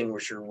fire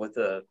extinguisher with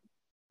a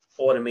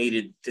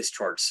automated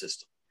discharge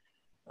system.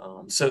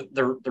 So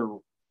they're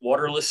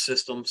waterless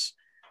systems.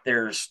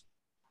 There's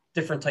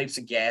different types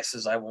of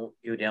gases. I won't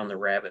go down the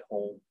rabbit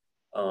hole,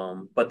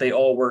 but they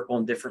all work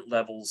on different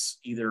levels,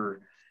 either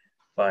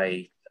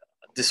by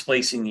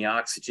displacing the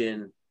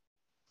oxygen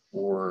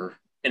or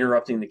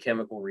interrupting the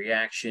chemical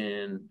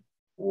reaction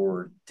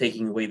or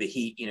taking away the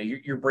heat.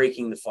 You're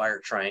breaking the fire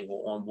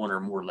triangle on one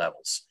or more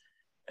levels.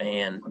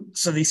 And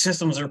so these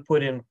systems are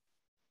put in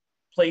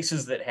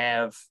places that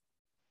have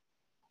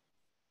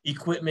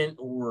equipment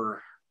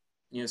or,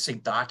 say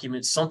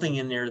documents, something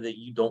in there that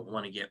you don't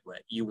want to get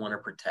wet, you want to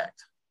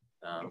protect.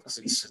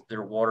 Since they're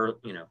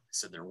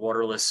they're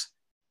waterless,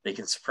 they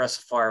can suppress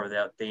a fire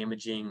without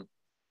damaging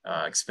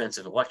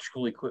expensive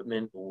electrical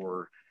equipment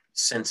or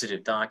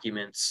sensitive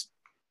documents.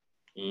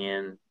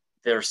 And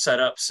they're set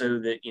up so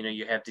that,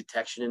 you have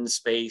detection in the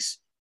space.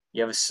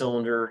 You have a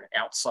cylinder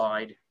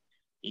outside,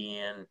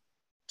 and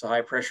it's a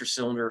high pressure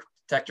cylinder.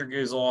 Detector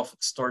goes off,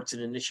 it starts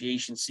an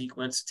initiation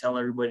sequence to tell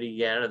everybody to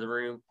get out of the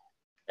room.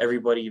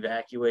 Everybody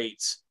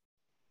evacuates.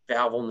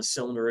 Valve on the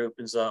cylinder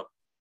opens up.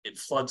 It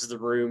floods the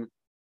room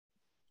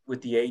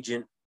with the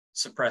agent,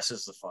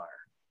 suppresses the fire.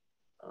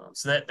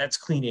 So that's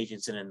clean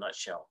agents in a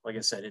nutshell. Like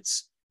I said,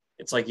 it's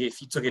like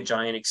if you took a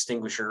giant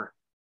extinguisher,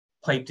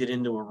 piped it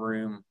into a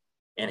room,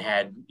 and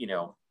had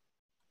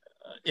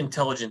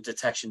intelligent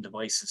detection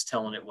devices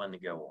telling it when to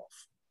go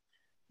off.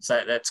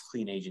 So that's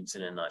clean agents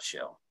in a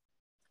nutshell.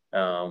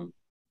 Sorry,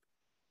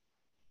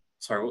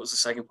 what was the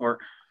second part?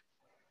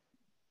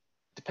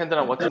 Depending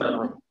on what's in the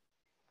room,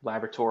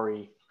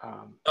 laboratory,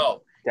 data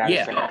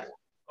yeah. center,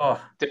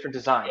 different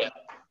design. Yeah.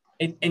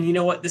 And you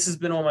know what? This has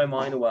been on my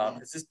mind a while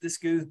because this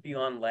goes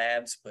beyond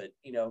labs, but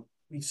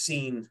we've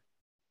seen,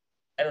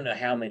 I don't know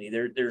how many.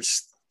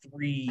 There's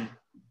 3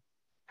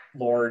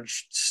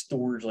 large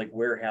storage, like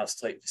warehouse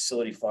type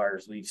facility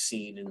fires we've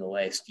seen in the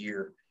last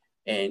year.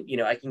 And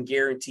I can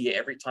guarantee you,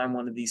 every time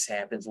one of these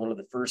happens, one of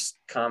the first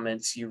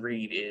comments you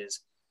read is,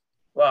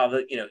 "Wow,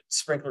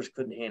 sprinklers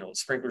couldn't handle it.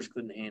 Sprinklers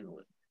couldn't handle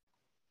it."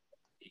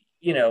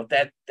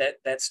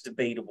 That's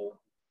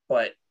debatable.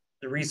 But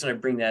the reason I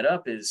bring that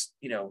up is,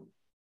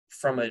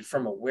 from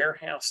a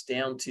warehouse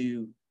down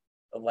to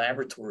a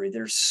laboratory,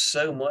 there's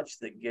so much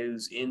that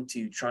goes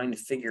into trying to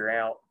figure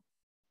out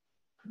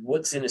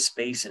what's in a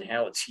space and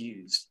how it's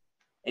used.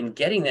 And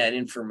getting that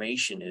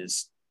information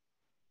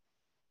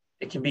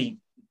it can be,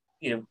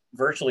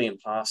 virtually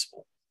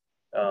impossible.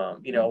 A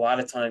lot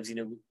of times,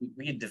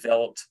 we had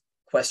developed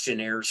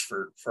questionnaires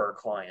for our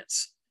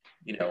clients.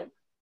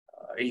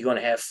 Are you going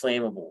to have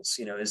flammables?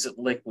 Is it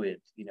liquid?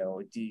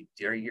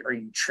 Are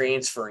you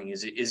transferring?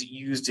 Is it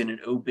used in an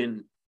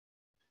open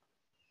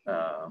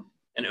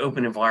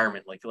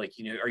environment? Like,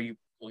 are you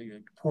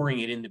pouring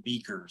it into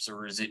beakers,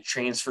 or is it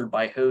transferred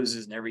by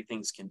hoses and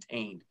everything's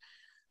contained?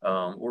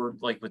 Or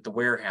like with the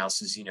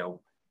warehouses,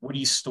 what are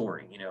you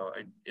storing?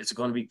 Is it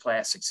going to be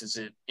plastics? Is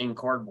it in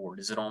cardboard?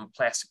 Is it on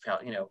plastic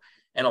pallet?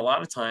 And a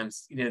lot of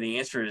times, the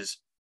answer is,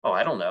 oh,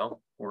 I don't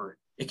know. Or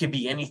it could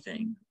be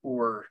anything.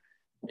 Or,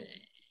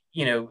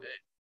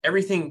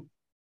 everything.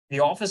 The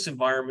office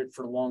environment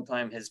for a long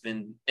time has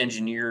been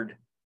engineered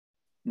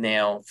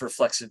now for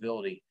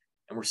flexibility.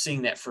 And we're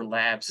seeing that for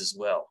labs as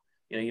well.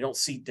 You don't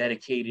see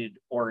dedicated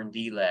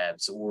R&D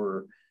labs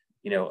or,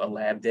 a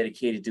lab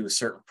dedicated to a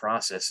certain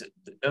process.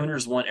 The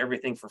owners want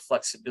everything for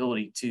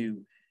flexibility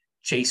to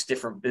chase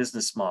different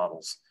business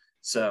models.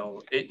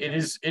 So it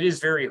is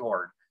very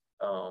hard.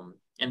 And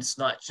it's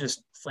not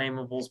just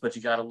flammables, but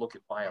you got to look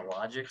at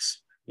biologics.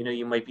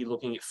 You might be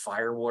looking at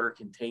fire water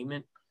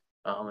containment.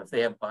 If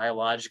they have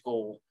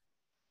biological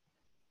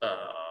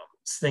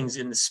things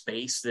in the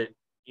space that,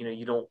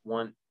 you don't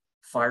want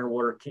fire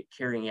water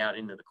carrying out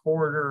into the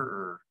corridor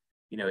or,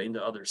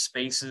 into other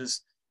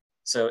spaces.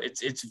 So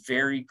it's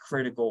very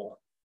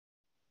critical,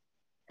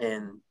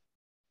 and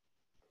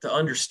to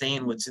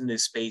understand what's in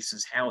those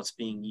spaces, how it's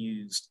being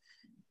used,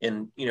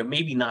 and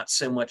maybe not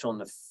so much on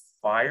the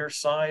fire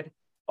side,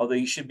 although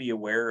you should be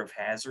aware of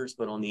hazards,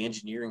 but on the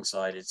engineering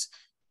side,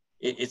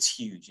 it's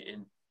huge.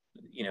 And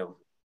the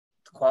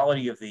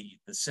quality of the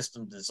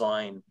system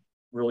design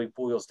really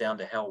boils down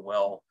to how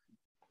well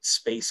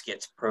space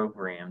gets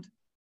programmed,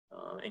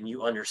 and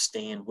you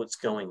understand what's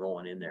going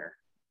on in there.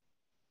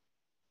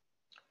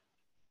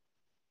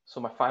 So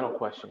my final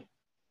question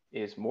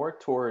is more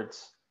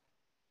towards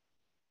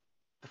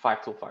the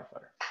 5-tool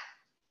firefighter.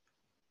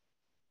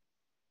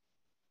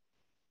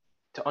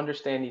 To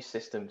understand these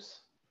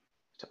systems,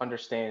 to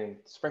understand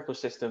sprinkler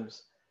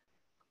systems,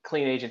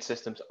 clean agent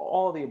systems,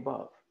 all the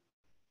above,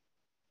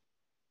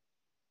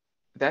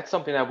 that's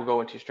something that will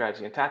go into your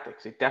strategy and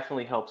tactics. It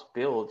definitely helps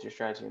build your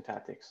strategy and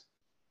tactics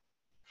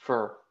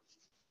for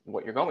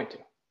what you're going to.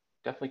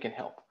 Definitely can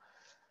help.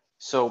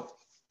 So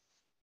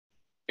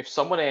if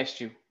someone asked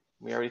you,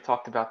 we already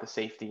talked about the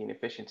safety and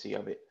efficiency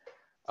of it,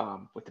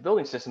 with the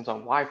building systems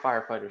on why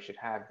firefighters should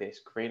have this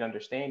great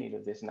understanding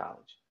of this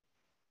knowledge.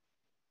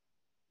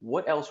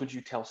 What else would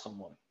you tell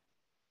someone?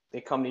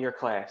 They come to your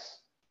class,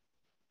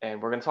 and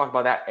we're going to talk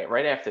about that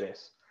right after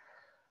this.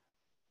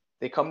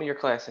 They come to your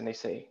class and they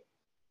say,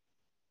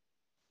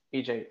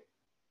 EJ,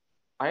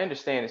 I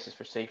understand this is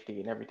for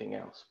safety and everything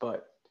else,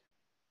 but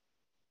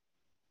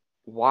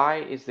why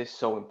is this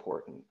so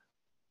important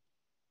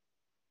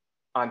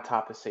on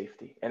top of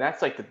safety? And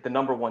that's like the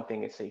number one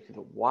thing is safety.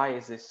 But why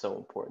is this so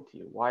important to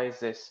you? Why is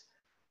this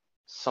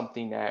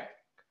something that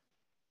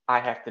I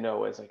have to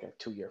know as like a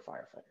 2-year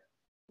firefighter?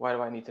 Why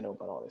do I need to know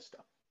about all this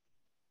stuff?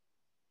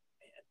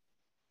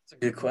 It's a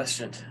good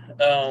question.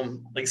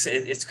 Like I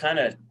said, it's kind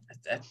of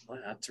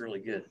that's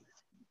really good.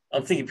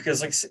 I'm thinking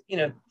because, like I said,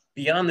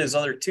 beyond those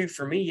other two,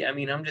 for me, I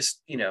mean, I'm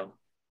just,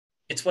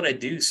 it's what I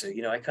do. So,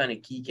 I kind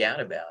of geek out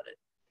about it.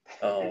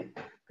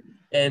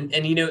 And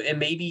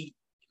maybe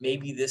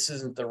this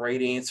isn't the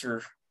right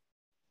answer,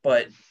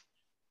 but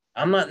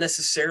I'm not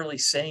necessarily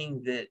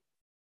saying that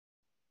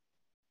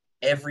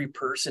every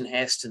person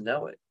has to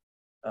know it.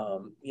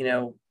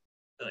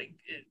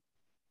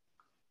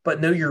 But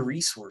know your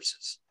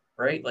resources,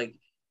 right? Like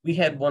we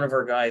had one of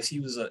our guys, he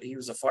was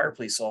a fire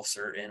police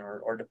officer in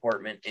our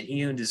department, and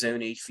he owned his own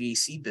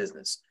HVAC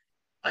business.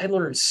 I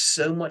learned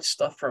so much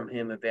stuff from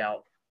him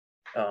about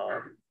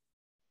an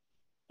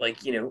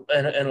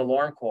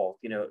alarm call,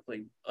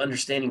 like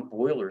understanding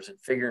boilers and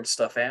figuring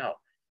stuff out.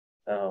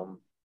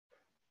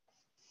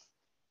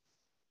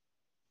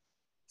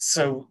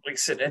 So like I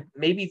said,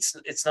 maybe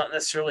it's not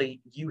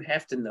necessarily you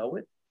have to know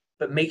it,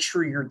 but make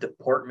sure your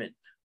department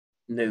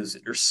knows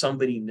it or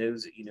somebody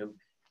knows it.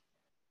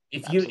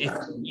 If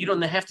you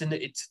don't have to know,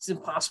 it's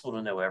impossible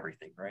to know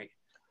everything, right?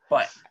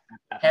 But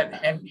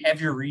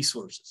have your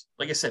resources.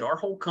 Like I said, our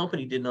whole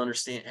company didn't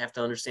have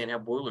to understand how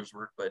boilers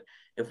work, but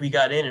if we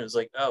got in, it was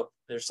like, oh,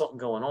 there's something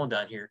going on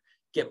down here.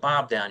 Get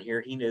Bob down here.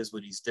 He knows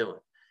what he's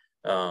doing.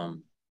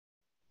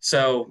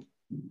 So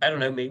I don't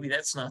know. Maybe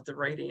that's not the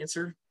right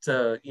answer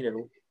to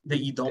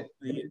that you don't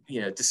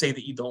to say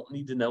that you don't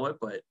need to know it,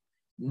 but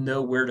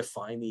know where to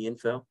find the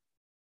info.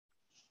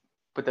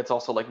 But that's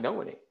also like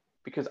knowing it,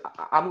 because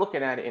I'm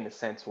looking at it in a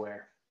sense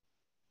where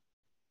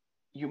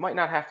you might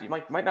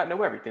not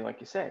know everything, like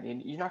you said,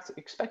 and you're not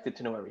expected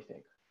to know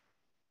everything.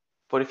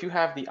 But if you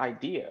have the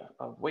idea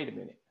of, wait a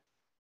minute,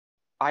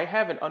 I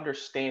have an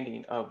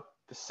understanding of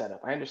the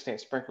setup. I understand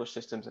sprinkler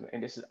systems,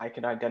 and this is, I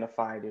can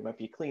identify there might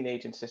be a clean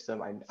agent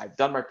system. I've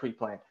done my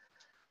pre-plan.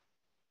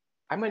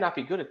 I might not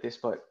be good at this,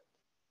 but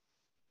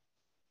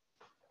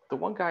the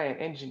one guy in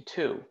engine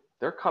 2,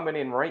 they're coming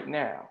in right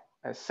now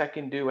as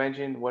second due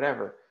engine,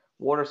 whatever,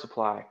 water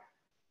supply.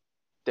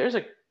 There's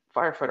a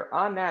firefighter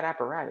on that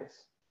apparatus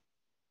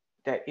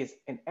that is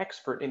an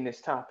expert in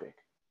this topic.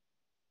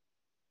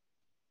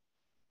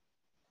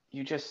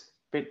 You just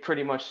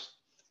pretty much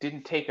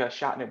didn't take a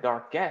shot in the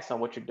dark guess on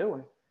what you're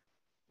doing.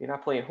 You're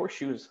not playing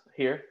horseshoes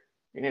here.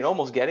 You didn't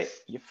almost get it.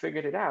 You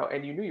figured it out,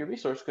 and you knew your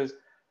resource. Because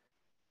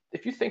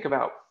if you think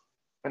about,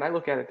 and I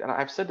look at it, and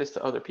I've said this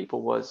to other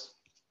people, and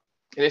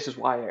this is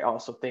why I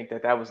also think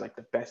that was like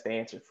the best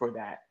answer for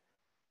that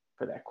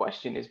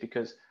question, is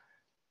because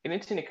an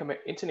incident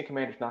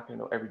commander is not going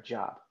to know every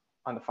job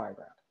on the fire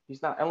ground.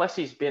 He's not, unless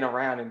he's been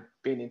around and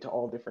been into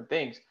all different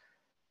things.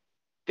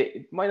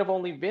 They might have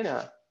only been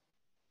a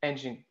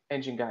engine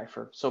guy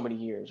for so many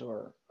years,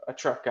 or a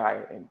truck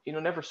guy, and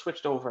never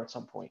switched over at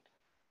some point.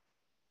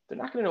 They're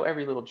not going to know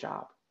every little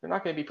job. They're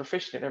not going to be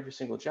proficient at every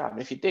single job.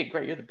 And if you did,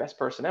 great, you're the best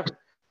person ever.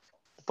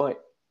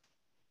 But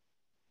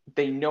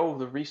they know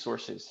the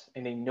resources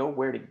and they know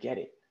where to get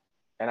it.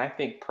 And I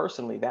think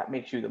personally that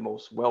makes you the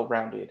most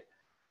well-rounded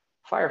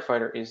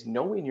firefighter, is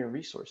knowing your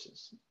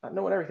resources. Not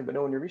knowing everything, but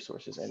knowing your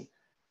resources. And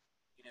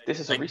this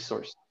is a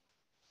resource.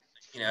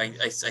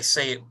 I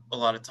say it a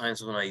lot of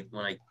times when I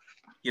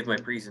give my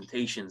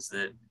presentations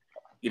that,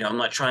 I'm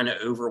not trying to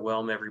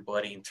overwhelm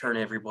everybody and turn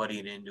everybody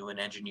into an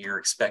engineer,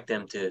 expect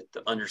them to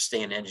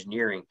understand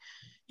engineering.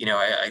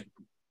 I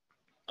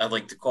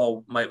like to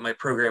call my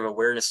program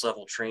awareness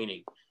level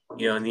training.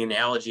 And the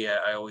analogy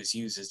I always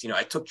use is,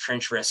 I took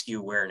trench rescue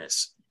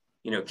awareness.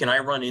 Can I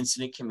run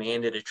incident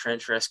command at a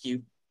trench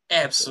rescue?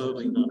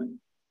 Absolutely not.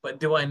 But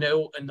do I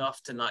know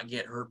enough to not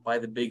get hurt by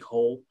the big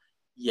hole?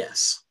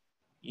 Yes.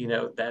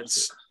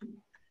 That's,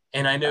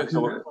 and I know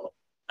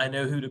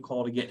who to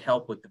call to get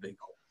help with the big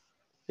hole.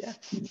 Yeah.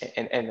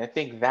 And I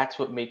think that's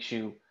what makes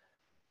you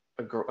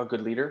a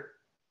good leader,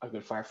 a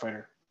good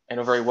firefighter, and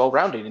a very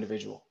well-rounded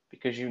individual,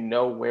 because you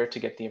know where to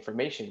get the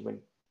information when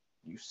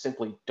you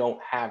simply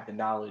don't have the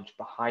knowledge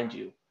behind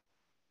you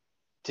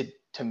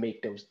to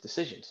make those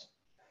decisions.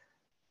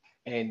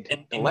 And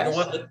the you know last,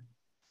 what?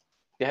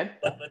 go ahead.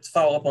 Let's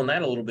follow up on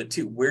that a little bit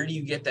too. Where do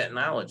you get that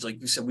knowledge? Like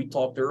you said, we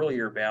talked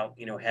earlier about,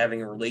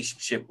 having a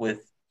relationship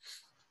with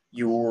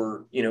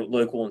your,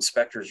 local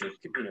inspectors or,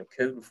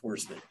 code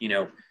enforcement,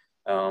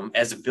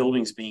 as a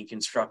building's being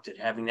constructed,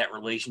 having that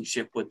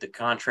relationship with the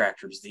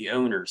contractors, the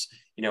owners,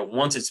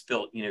 once it's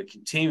built,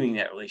 continuing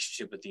that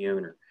relationship with the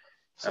owner.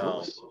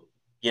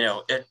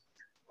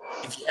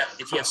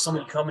 If you have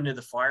someone coming to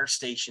the fire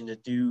station to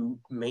do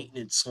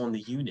maintenance on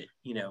the unit,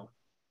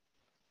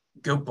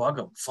 go bug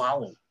him,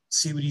 follow him,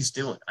 see what he's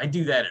doing. I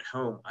do that at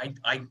home. I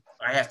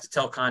have to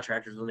tell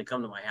contractors when they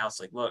come to my house,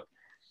 like, look,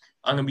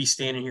 I'm going to be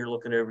standing here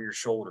looking over your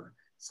shoulder.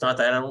 It's not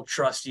that I don't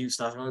trust you.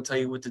 It's not that I'm going to tell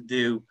you what to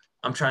do.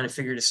 I'm trying to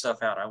figure this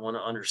stuff out. I want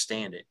to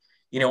understand it.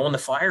 On the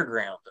fire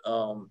ground,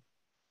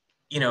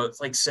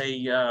 it's like, say,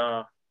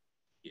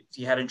 if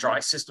you had a dry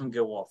system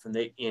go off and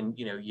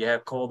you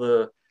have called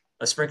a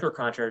sprinkler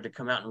contractor to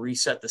come out and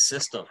reset the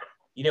system,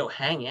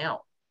 hang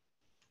out,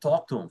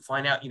 talk to him,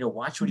 find out,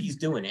 watch what he's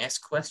doing,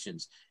 ask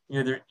questions.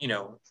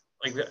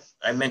 Like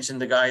I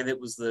mentioned, the guy that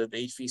was the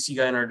HVAC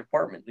guy in our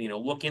department,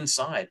 look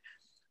inside,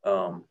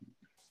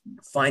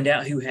 find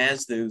out who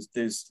has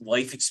those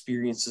life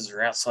experiences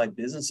or outside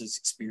businesses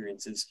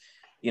experiences,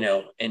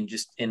 and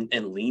just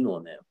and lean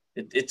on them.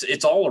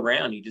 It's all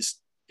around. You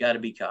just got to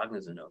be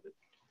cognizant of it.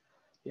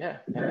 Yeah,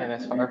 and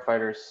as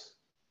firefighters,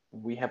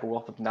 we have a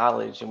wealth of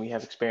knowledge and we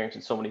have experience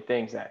in so many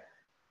things that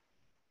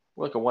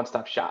we're like a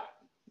one-stop shop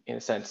in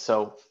a sense.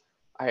 So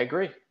I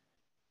agree.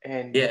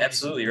 And yeah,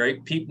 absolutely right.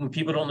 When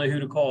people don't know who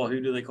to call,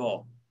 who do they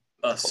call?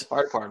 Us.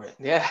 Fire department.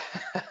 Yeah,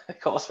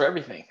 it calls for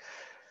everything.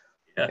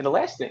 Yeah. And the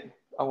last thing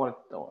I want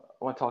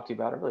to talk to you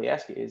about, I really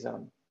ask you is,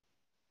 so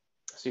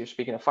you're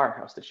speaking of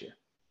Firehouse this year.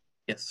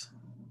 Yes.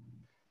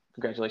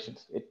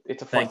 Congratulations.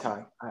 It's a fun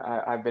time.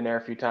 I've been there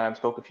a few times,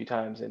 spoke a few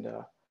times, and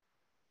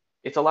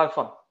it's a lot of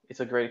fun. It's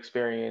a great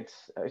experience.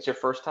 It's your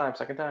first time,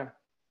 second time?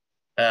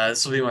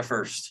 This will be my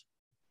first.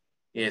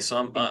 Yeah,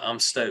 so I'm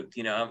stoked.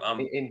 I'm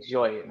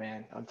enjoy it,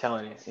 man. I'm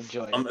telling you,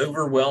 enjoy it. I'm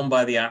overwhelmed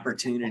by the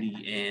opportunity,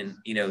 and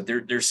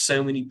there's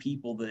so many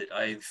people that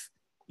I've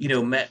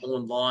met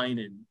online,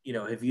 and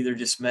have either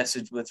just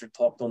messaged with or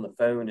talked on the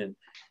phone, and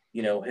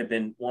have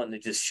been wanting to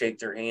just shake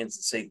their hands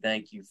and say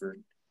thank you for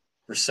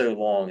so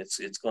long.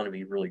 It's going to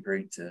be really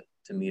great to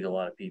meet a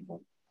lot of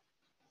people.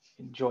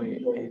 Enjoy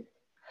it. And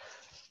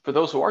for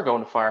those who are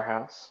going to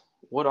Firehouse,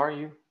 what are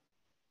you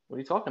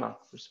talking on?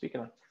 We're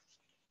speaking on.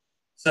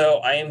 So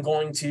I am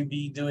going to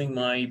be doing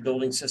my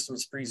building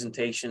systems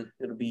presentation.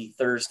 It'll be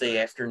Thursday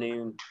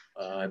afternoon.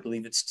 I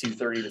believe it's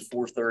 2:30 to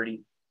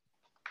 4:30.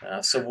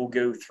 So we'll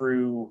go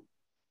through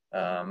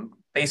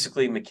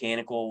basically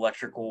mechanical,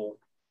 electrical,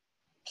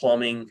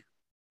 plumbing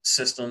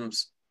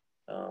systems,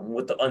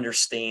 what to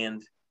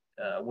understand,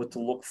 what to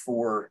look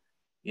for,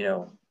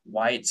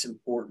 why it's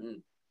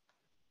important.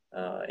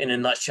 In a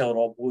nutshell, it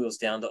all boils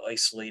down to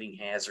isolating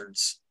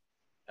hazards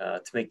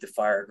to make the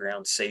fire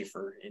ground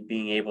safer and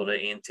being able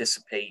to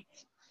anticipate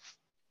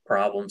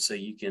problems so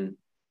you can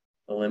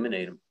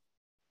eliminate them.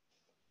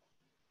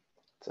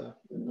 It's a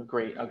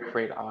great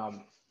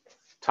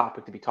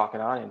topic to be talking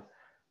on, and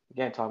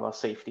again, talking about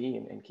safety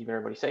and keeping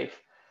everybody safe.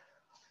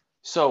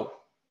 So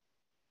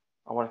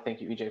I want to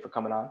thank you, EJ, for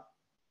coming on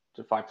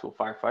to Five Tool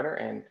Firefighter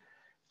and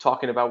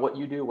talking about what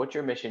you do, what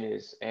your mission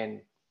is, and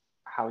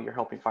how you're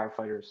helping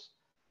firefighters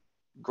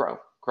grow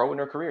in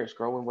their careers,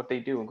 grow in what they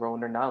do, and grow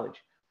in their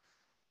knowledge.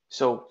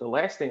 So the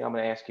last thing I'm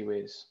going to ask you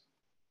is,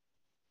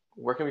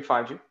 where can we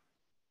find you?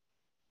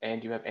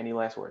 And do you have any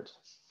last words?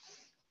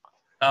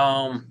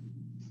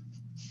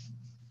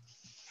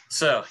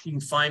 So you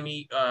can find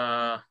me,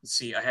 let's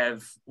see, I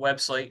have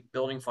website,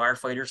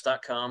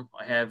 buildingfirefighters.com.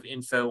 I have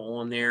info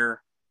on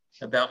there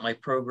about my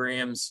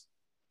programs.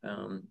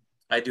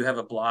 I do have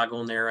a blog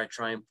on there. I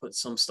try and put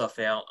some stuff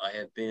out. I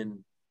have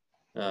been,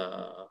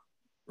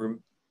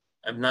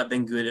 I've not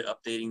been good at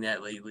updating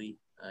that lately.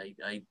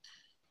 I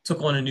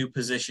took on a new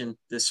position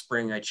this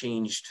spring. I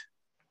changed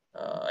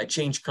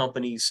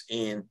companies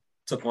and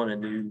took on a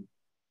new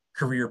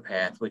career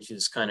path, which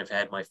has kind of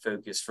had my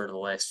focus for the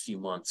last few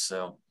months.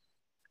 So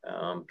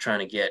trying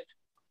to get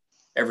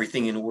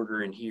everything in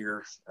order in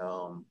here,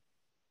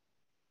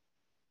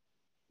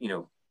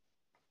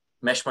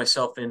 mesh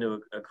myself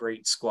into a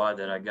great squad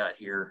that I got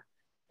here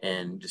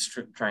and just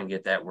try and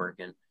get that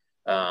working.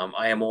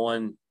 I am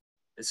on,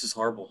 this is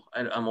horrible.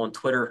 I'm on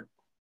Twitter.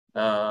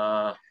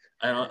 I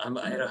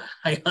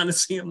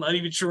honestly, I'm not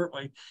even sure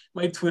what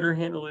my Twitter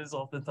handle is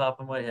off the top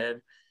of my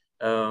head.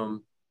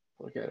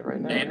 Look at it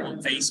right now. And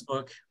on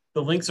Facebook.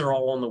 The links are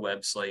all on the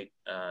website.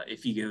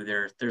 If you go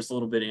there, there's a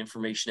little bit of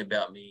information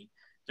about me.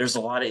 There's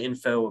a lot of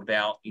info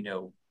about,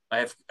 I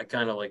have a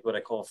kind of like what I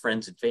call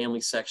friends and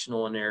family section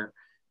on there,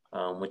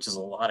 which is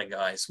a lot of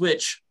guys,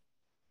 which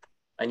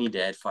I need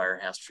to add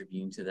Firehouse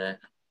Tribune to that.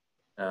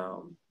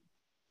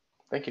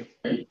 Thank you.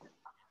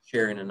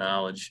 Sharing the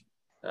knowledge.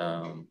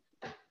 I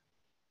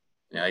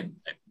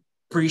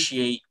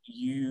appreciate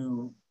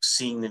you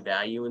seeing the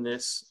value in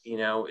this.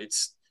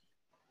 It's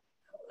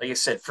like I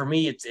said, for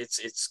me,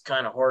 it's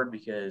kind of hard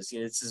because, you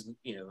know, this is,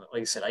 you know,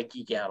 like I said, I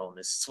geek out on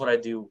this. It's what I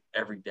do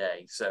every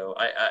day. So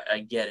I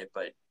get it,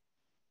 but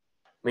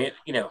man,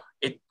 you know,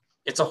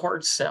 it's a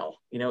hard sell.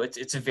 You know,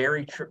 it's a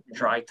very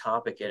dry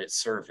topic at its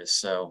surface.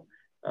 So,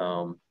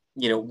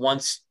 you know,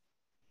 once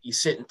you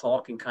sit and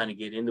talk and kind of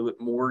get into it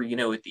more, you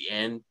know, at the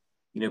end,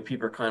 you know,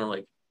 people are kind of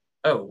like,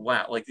 oh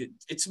wow, like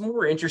it's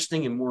more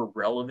interesting and more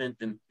relevant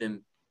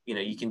than you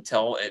know you can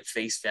tell at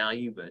face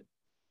value. But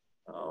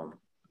um,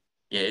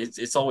 yeah,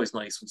 it's always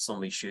nice when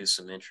somebody shows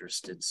some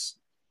interest. It's,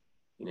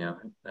 you know,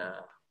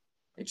 uh,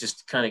 it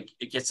just kind of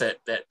it gets that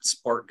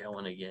spark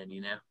going again.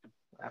 You know.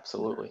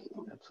 Absolutely,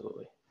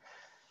 absolutely.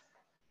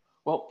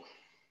 Well,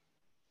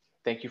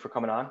 thank you for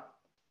coming on.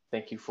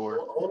 Thank you for.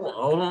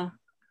 Hold on.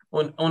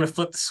 I want to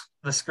flip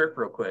the script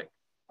real quick.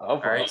 Oh All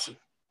boy. right. So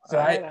All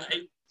right.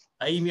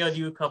 I emailed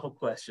you a couple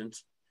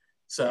questions.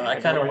 So I Yeah,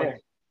 go kind of right want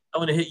ahead. I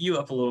want to hit you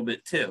up a little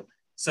bit too. All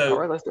So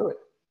right, let's do it.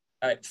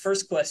 all right,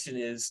 first question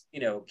is,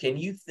 you know, can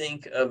you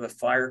think of a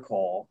fire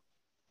call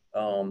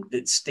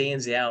that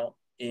stands out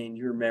in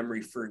your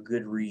memory for a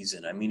good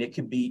reason? I mean, it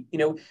could be, you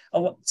know,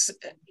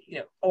 you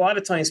know, a lot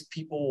of times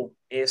people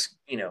ask,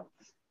 you know,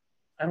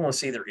 I don't want to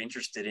say they're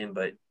interested in,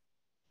 but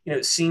you know,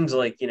 it seems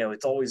like, you know,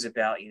 it's always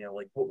about, you know,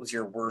 like what was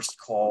your worst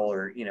call,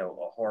 or, you know,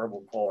 a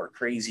horrible call or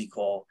crazy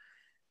call.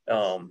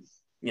 Um,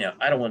 you know,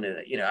 I don't want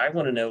to, you know, I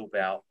want to know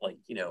about, like,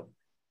 you know,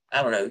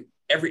 I don't know,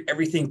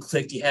 everything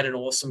clicked. You had an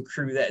awesome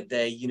crew that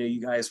day. You know,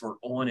 you guys were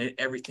on it.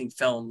 Everything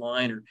fell in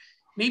line, or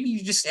maybe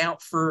you just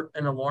out for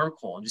an alarm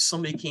call and just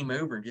somebody came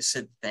over and just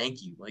said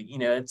thank you. Like, you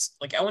know, it's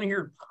like I want to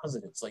hear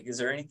positives. Like, is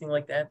there anything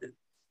like that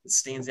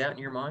stands out in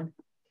your mind?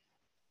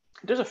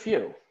 There's a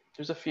few.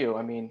 There's a few.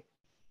 I mean,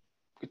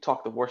 we could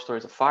talk the war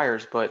stories of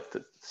fires, but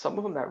some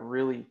of them that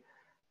really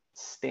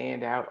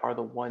stand out are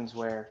the ones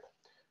where,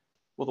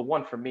 well, the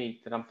one for me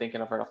that I'm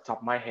thinking of right off the top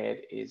of my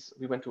head is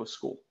we went to a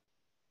school,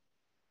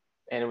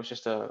 and it was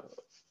just a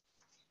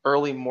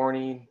early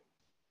morning,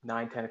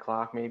 9, 10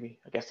 o'clock maybe.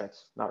 I guess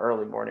that's not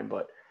early morning,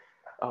 but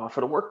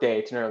for the workday,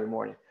 it's an early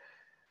morning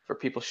for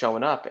people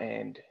showing up,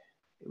 and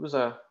it was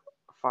a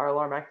fire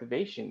alarm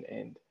activation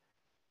and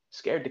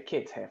scared the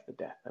kids half to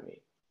death. I mean,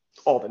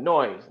 all the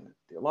noise and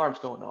the alarms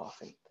going off,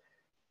 and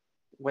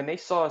when they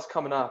saw us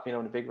coming up, you know,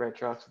 in the big red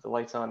trucks with the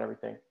lights on and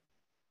everything,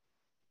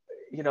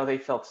 you know, they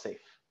felt safe.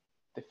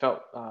 They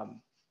felt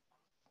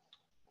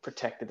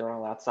protected. They're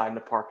all outside in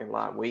the parking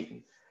lot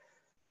waiting.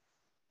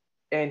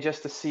 And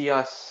just to see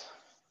us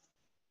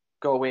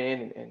go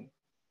in and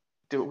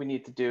do what we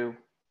need to do,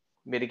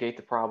 mitigate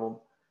the problem.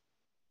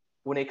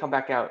 When they come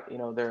back out, you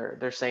know,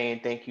 they're saying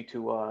thank you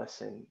to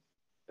us, and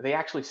they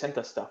actually sent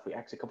us stuff. We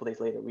actually, a couple days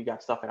later, we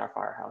got stuff in our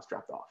firehouse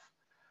dropped off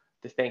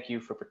to thank you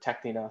for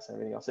protecting us and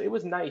everything else. So it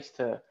was nice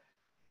to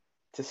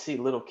see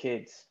little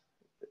kids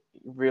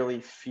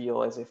really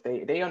feel as if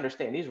they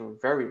understand. These were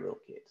very little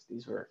kids.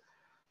 These were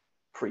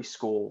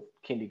preschool,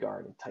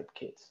 kindergarten type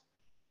kids.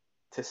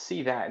 To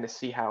see that and to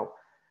see how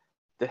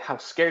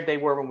scared they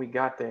were when we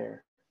got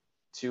there,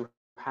 to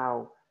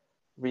how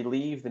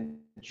relieved and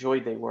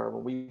joyed they were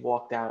when we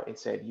walked out and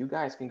said, "You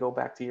guys can go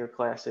back to your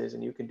classes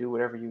and you can do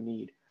whatever you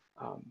need,"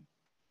 um,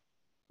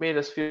 made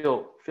us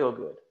feel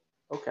good.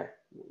 Okay,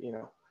 you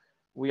know,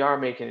 we are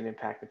making an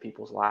impact in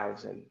people's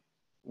lives, and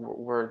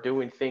we're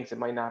doing things that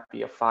might not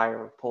be a fire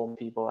or pulling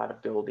people out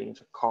of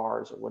buildings or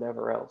cars or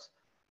whatever else,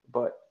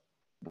 but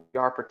we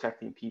are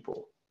protecting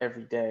people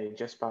every day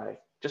just by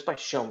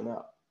showing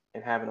up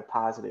and having a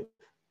positive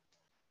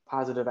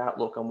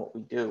outlook on what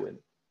we do,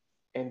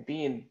 and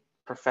being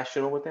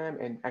professional with them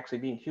and actually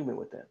being human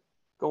with them,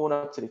 going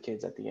up to the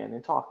kids at the end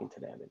and talking to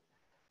them, and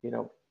you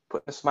know,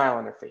 putting a smile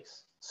on their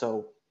face.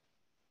 So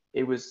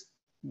it was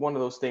one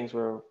of those things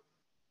where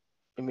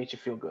it makes you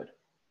feel good.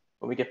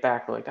 When we get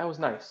back, we're like, that was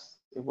nice.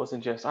 It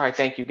wasn't just, all right,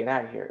 thank you, get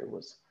out of here. It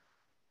was,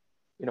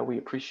 you know, we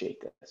appreciate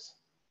this.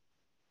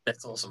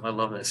 That's awesome. I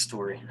love that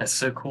story. That's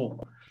so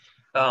cool.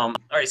 All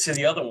right, so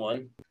the other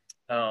one,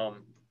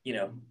 um, you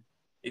know,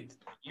 it,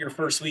 your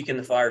first week in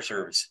the fire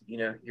service, you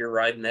know, you're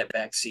riding that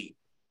back seat,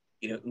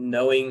 you know,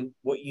 knowing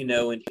what you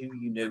know and who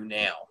you know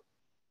now.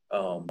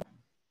 Um,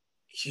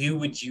 who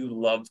would you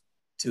love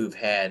to have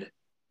had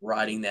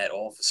riding that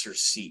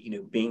officer's seat? You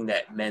know, being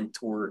that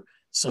mentor,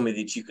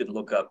 somebody that you could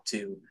look up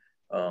to.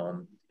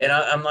 And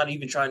I'm not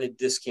even trying to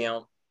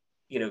discount,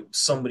 you know,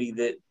 somebody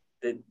that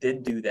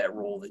did do that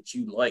role that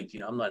you liked. You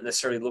know, I'm not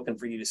necessarily looking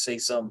for you to say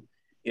some,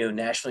 you know,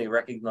 nationally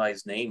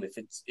recognized name.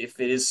 If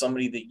it is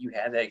somebody that you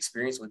had that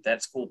experience with,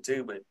 that's cool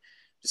too. But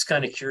just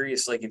kind of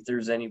curious, like if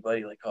there's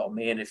anybody like, oh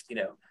man, if you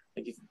know,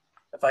 like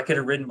if I could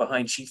have ridden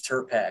behind Chief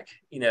Turpak,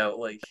 you know,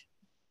 like,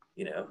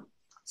 you know,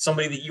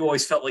 somebody that you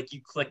always felt like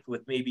you clicked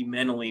with maybe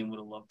mentally and would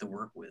have loved to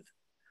work with.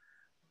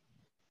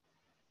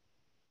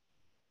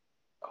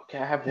 Okay,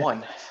 I have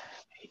one.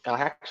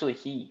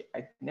 Actually,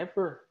 I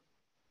never,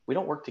 we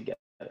don't work together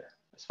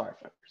as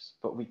firefighters,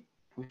 but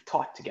we've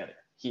taught together.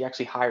 He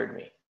actually hired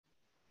me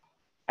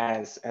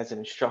as an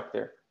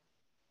instructor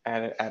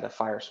at a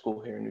fire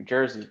school here in New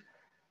Jersey.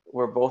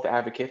 We're both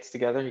advocates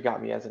together. He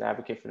got me as an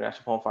advocate for the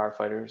National Home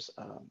Firefighters.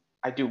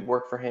 I do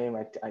work for him.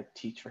 I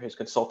teach for his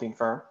consulting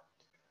firm.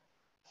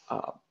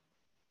 Uh,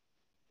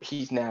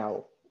 he's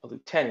now a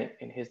lieutenant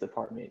in his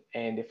department,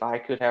 and if I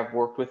could have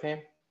worked with him,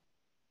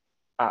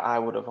 I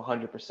would have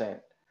 100%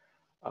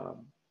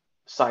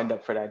 signed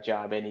up for that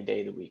job any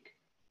day of the week.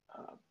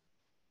 Uh,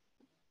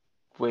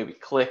 the way we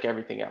click,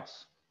 everything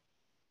else,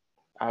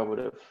 I would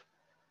have.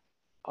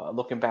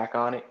 Looking back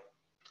on it,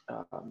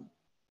 um,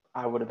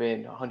 I would have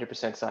been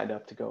 100% signed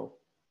up to go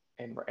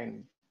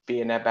and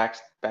be in that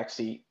back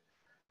seat,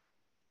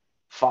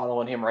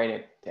 following him right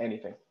into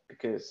anything,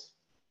 because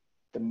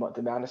the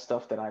amount of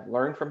stuff that I've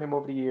learned from him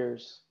over the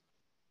years,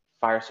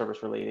 fire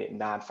service related,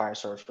 non-fire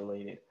service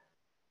related,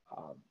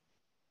 um,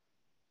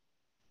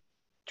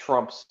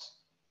 trumps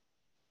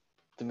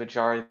the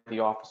majority of the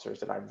officers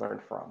that I've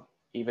learned from.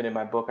 Even in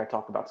my book, I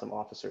talk about some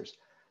officers.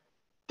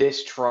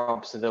 This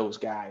trumps those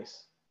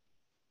guys'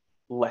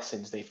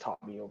 lessons they've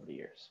taught me over the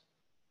years.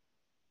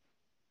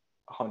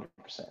 100%.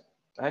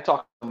 And I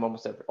talk to them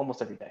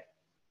almost every day,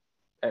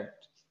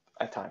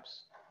 at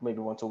times, maybe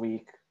once a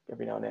week,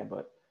 every now and then.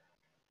 But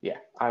yeah,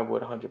 I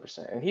would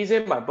 100%. And he's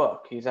in my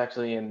book. He's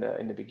actually in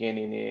the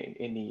beginning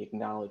in the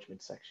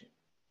acknowledgement section.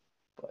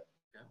 But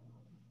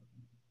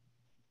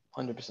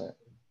 100%.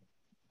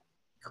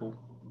 Cool.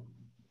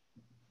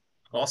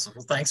 Awesome.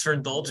 Well, thanks for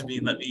indulging me.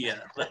 Let me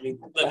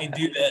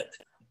do that.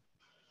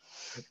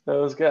 That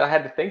was good. I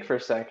had to think for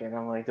a second.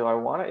 I'm like, do I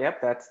want it?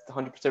 Yep, that's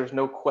 100%. There's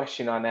no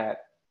question on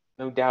that.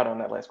 No doubt on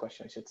that last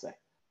question, I should say,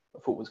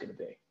 of who it was going to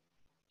be.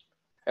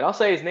 And I'll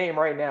say his name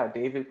right now,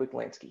 David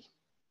Wiglansky.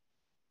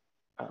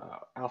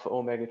 Alpha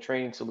Omega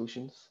Training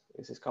Solutions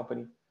is his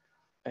company.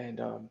 And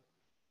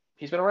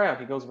he's been around.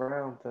 He goes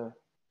around the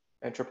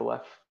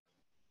NFFF,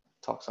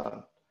 talks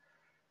on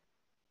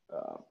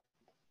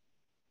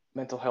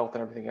mental health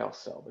and everything else.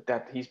 So, but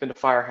that he's been to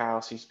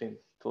Firehouse. He's been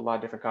to a lot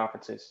of different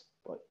conferences.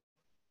 But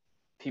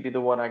he'd be the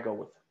one I go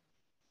with.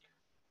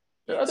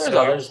 There's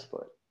others,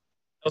 but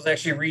I was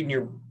actually reading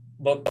your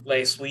book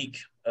last week,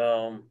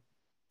 and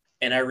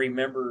I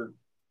remember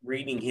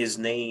reading his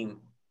name,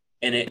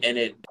 and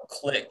it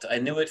clicked. I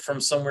knew it from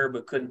somewhere,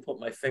 but couldn't put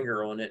my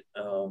finger on it.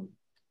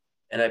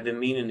 And I've been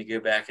meaning to go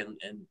back and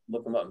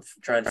look him up and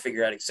trying to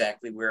figure out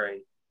exactly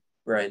where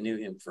I knew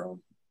him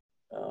from.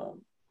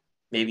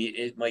 Maybe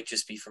it might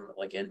just be from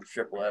like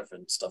NFFF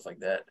and stuff like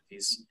that.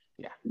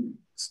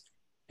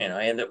 And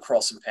I end up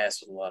crossing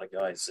paths with a lot of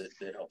guys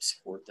that help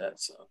support that.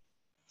 So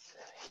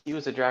he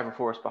was the driving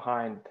force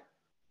behind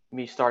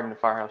me starting the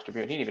Firehouse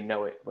Tribune. He didn't even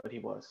know it, but he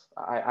was.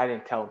 I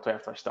didn't tell him until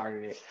after I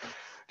started it.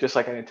 Just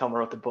like I didn't tell him I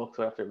wrote the book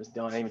until after it was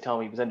done. I didn't even tell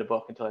him he was in the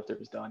book until after it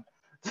was done.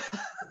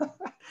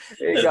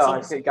 There you go.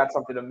 Awesome. I got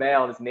something to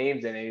mail and his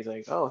name's in it. He's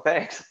like, oh,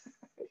 thanks.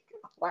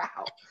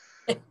 Wow.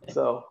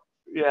 So,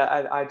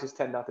 yeah, I just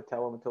tend not to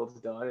tell him until it's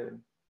done. And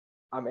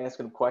I'm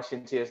asking him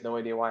questions. He has no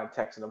idea why I'm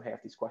texting him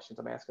half these questions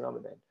I'm asking him.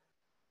 And then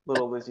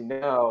little does he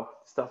know,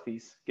 stuff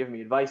he's giving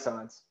me advice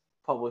on is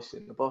published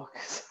in the book.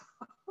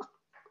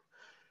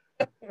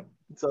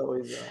 It's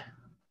always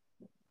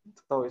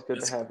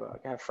good to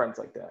have friends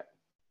like that.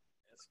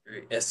 That's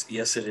great.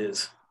 Yes, it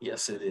is.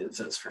 Yes, it is.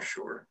 That's for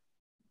sure.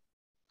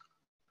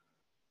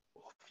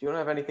 If you don't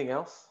have anything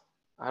else,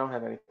 I don't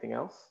have anything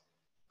else.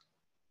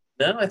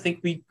 No, I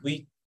think we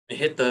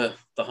hit the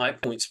high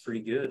points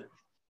pretty good.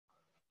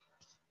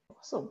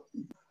 Awesome.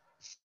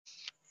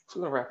 So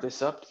we're gonna wrap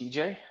this up,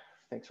 EJ.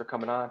 Thanks for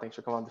coming on. Thanks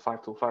for coming on the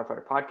 5 Tool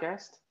Firefighter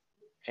podcast.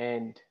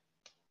 And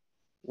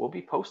we'll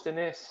be posting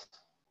this.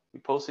 We'll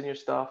be posting your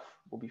stuff.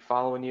 We'll be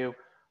following you.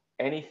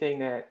 Any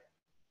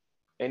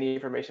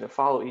information to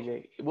follow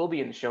EJ, it will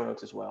be in the show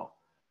notes as well.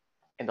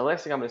 And the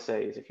last thing I'm going to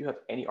say is if you have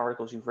any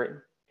articles you've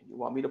written and you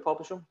want me to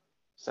publish them,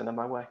 send them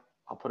my way.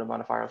 I'll put them on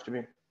the Firehouse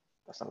Tribune.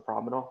 That's not a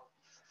problem at all.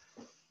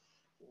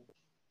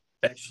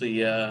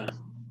 Actually,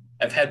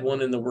 I've had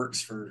one in the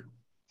works for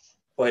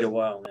quite a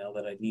while now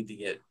that I need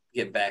to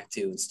get back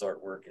to and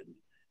start working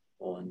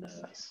on.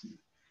 Nice.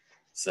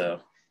 So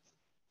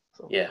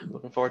yeah,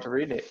 looking forward to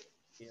reading it.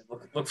 Yeah,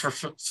 look for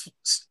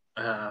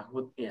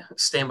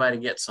stand by to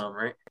get some,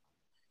 right?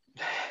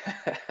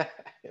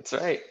 That's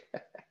right.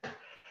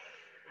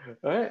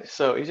 All right.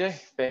 So EJ,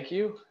 thank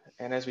you.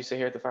 And as we say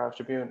here at the Firehouse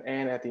Tribune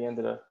and at the end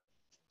of the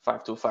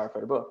 5 Tool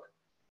Firefighter book,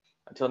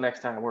 until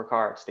next time, work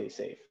hard, stay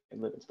safe,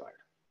 and live inspired.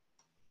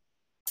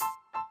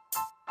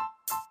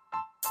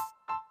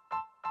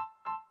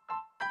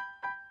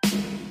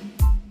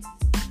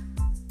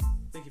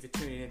 Thank you for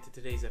tuning in to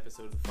today's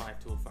episode of the 5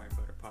 Tool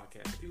Firefighter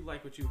podcast. If you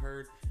like what you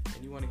heard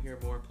and you want to hear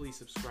more, please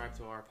subscribe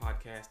to our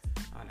podcast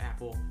on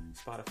Apple,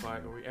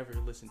 Spotify, or wherever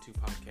you listen to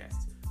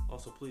podcasts.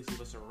 Also, please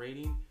leave us a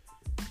rating.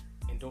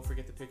 And don't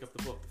forget to pick up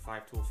the book, The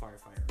 5 Tool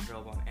Firefighter,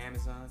 available on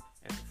Amazon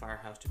at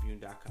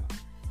thefirehousetribune.com.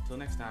 Until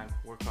next time,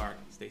 work hard,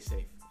 stay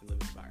safe, and live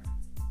inspired.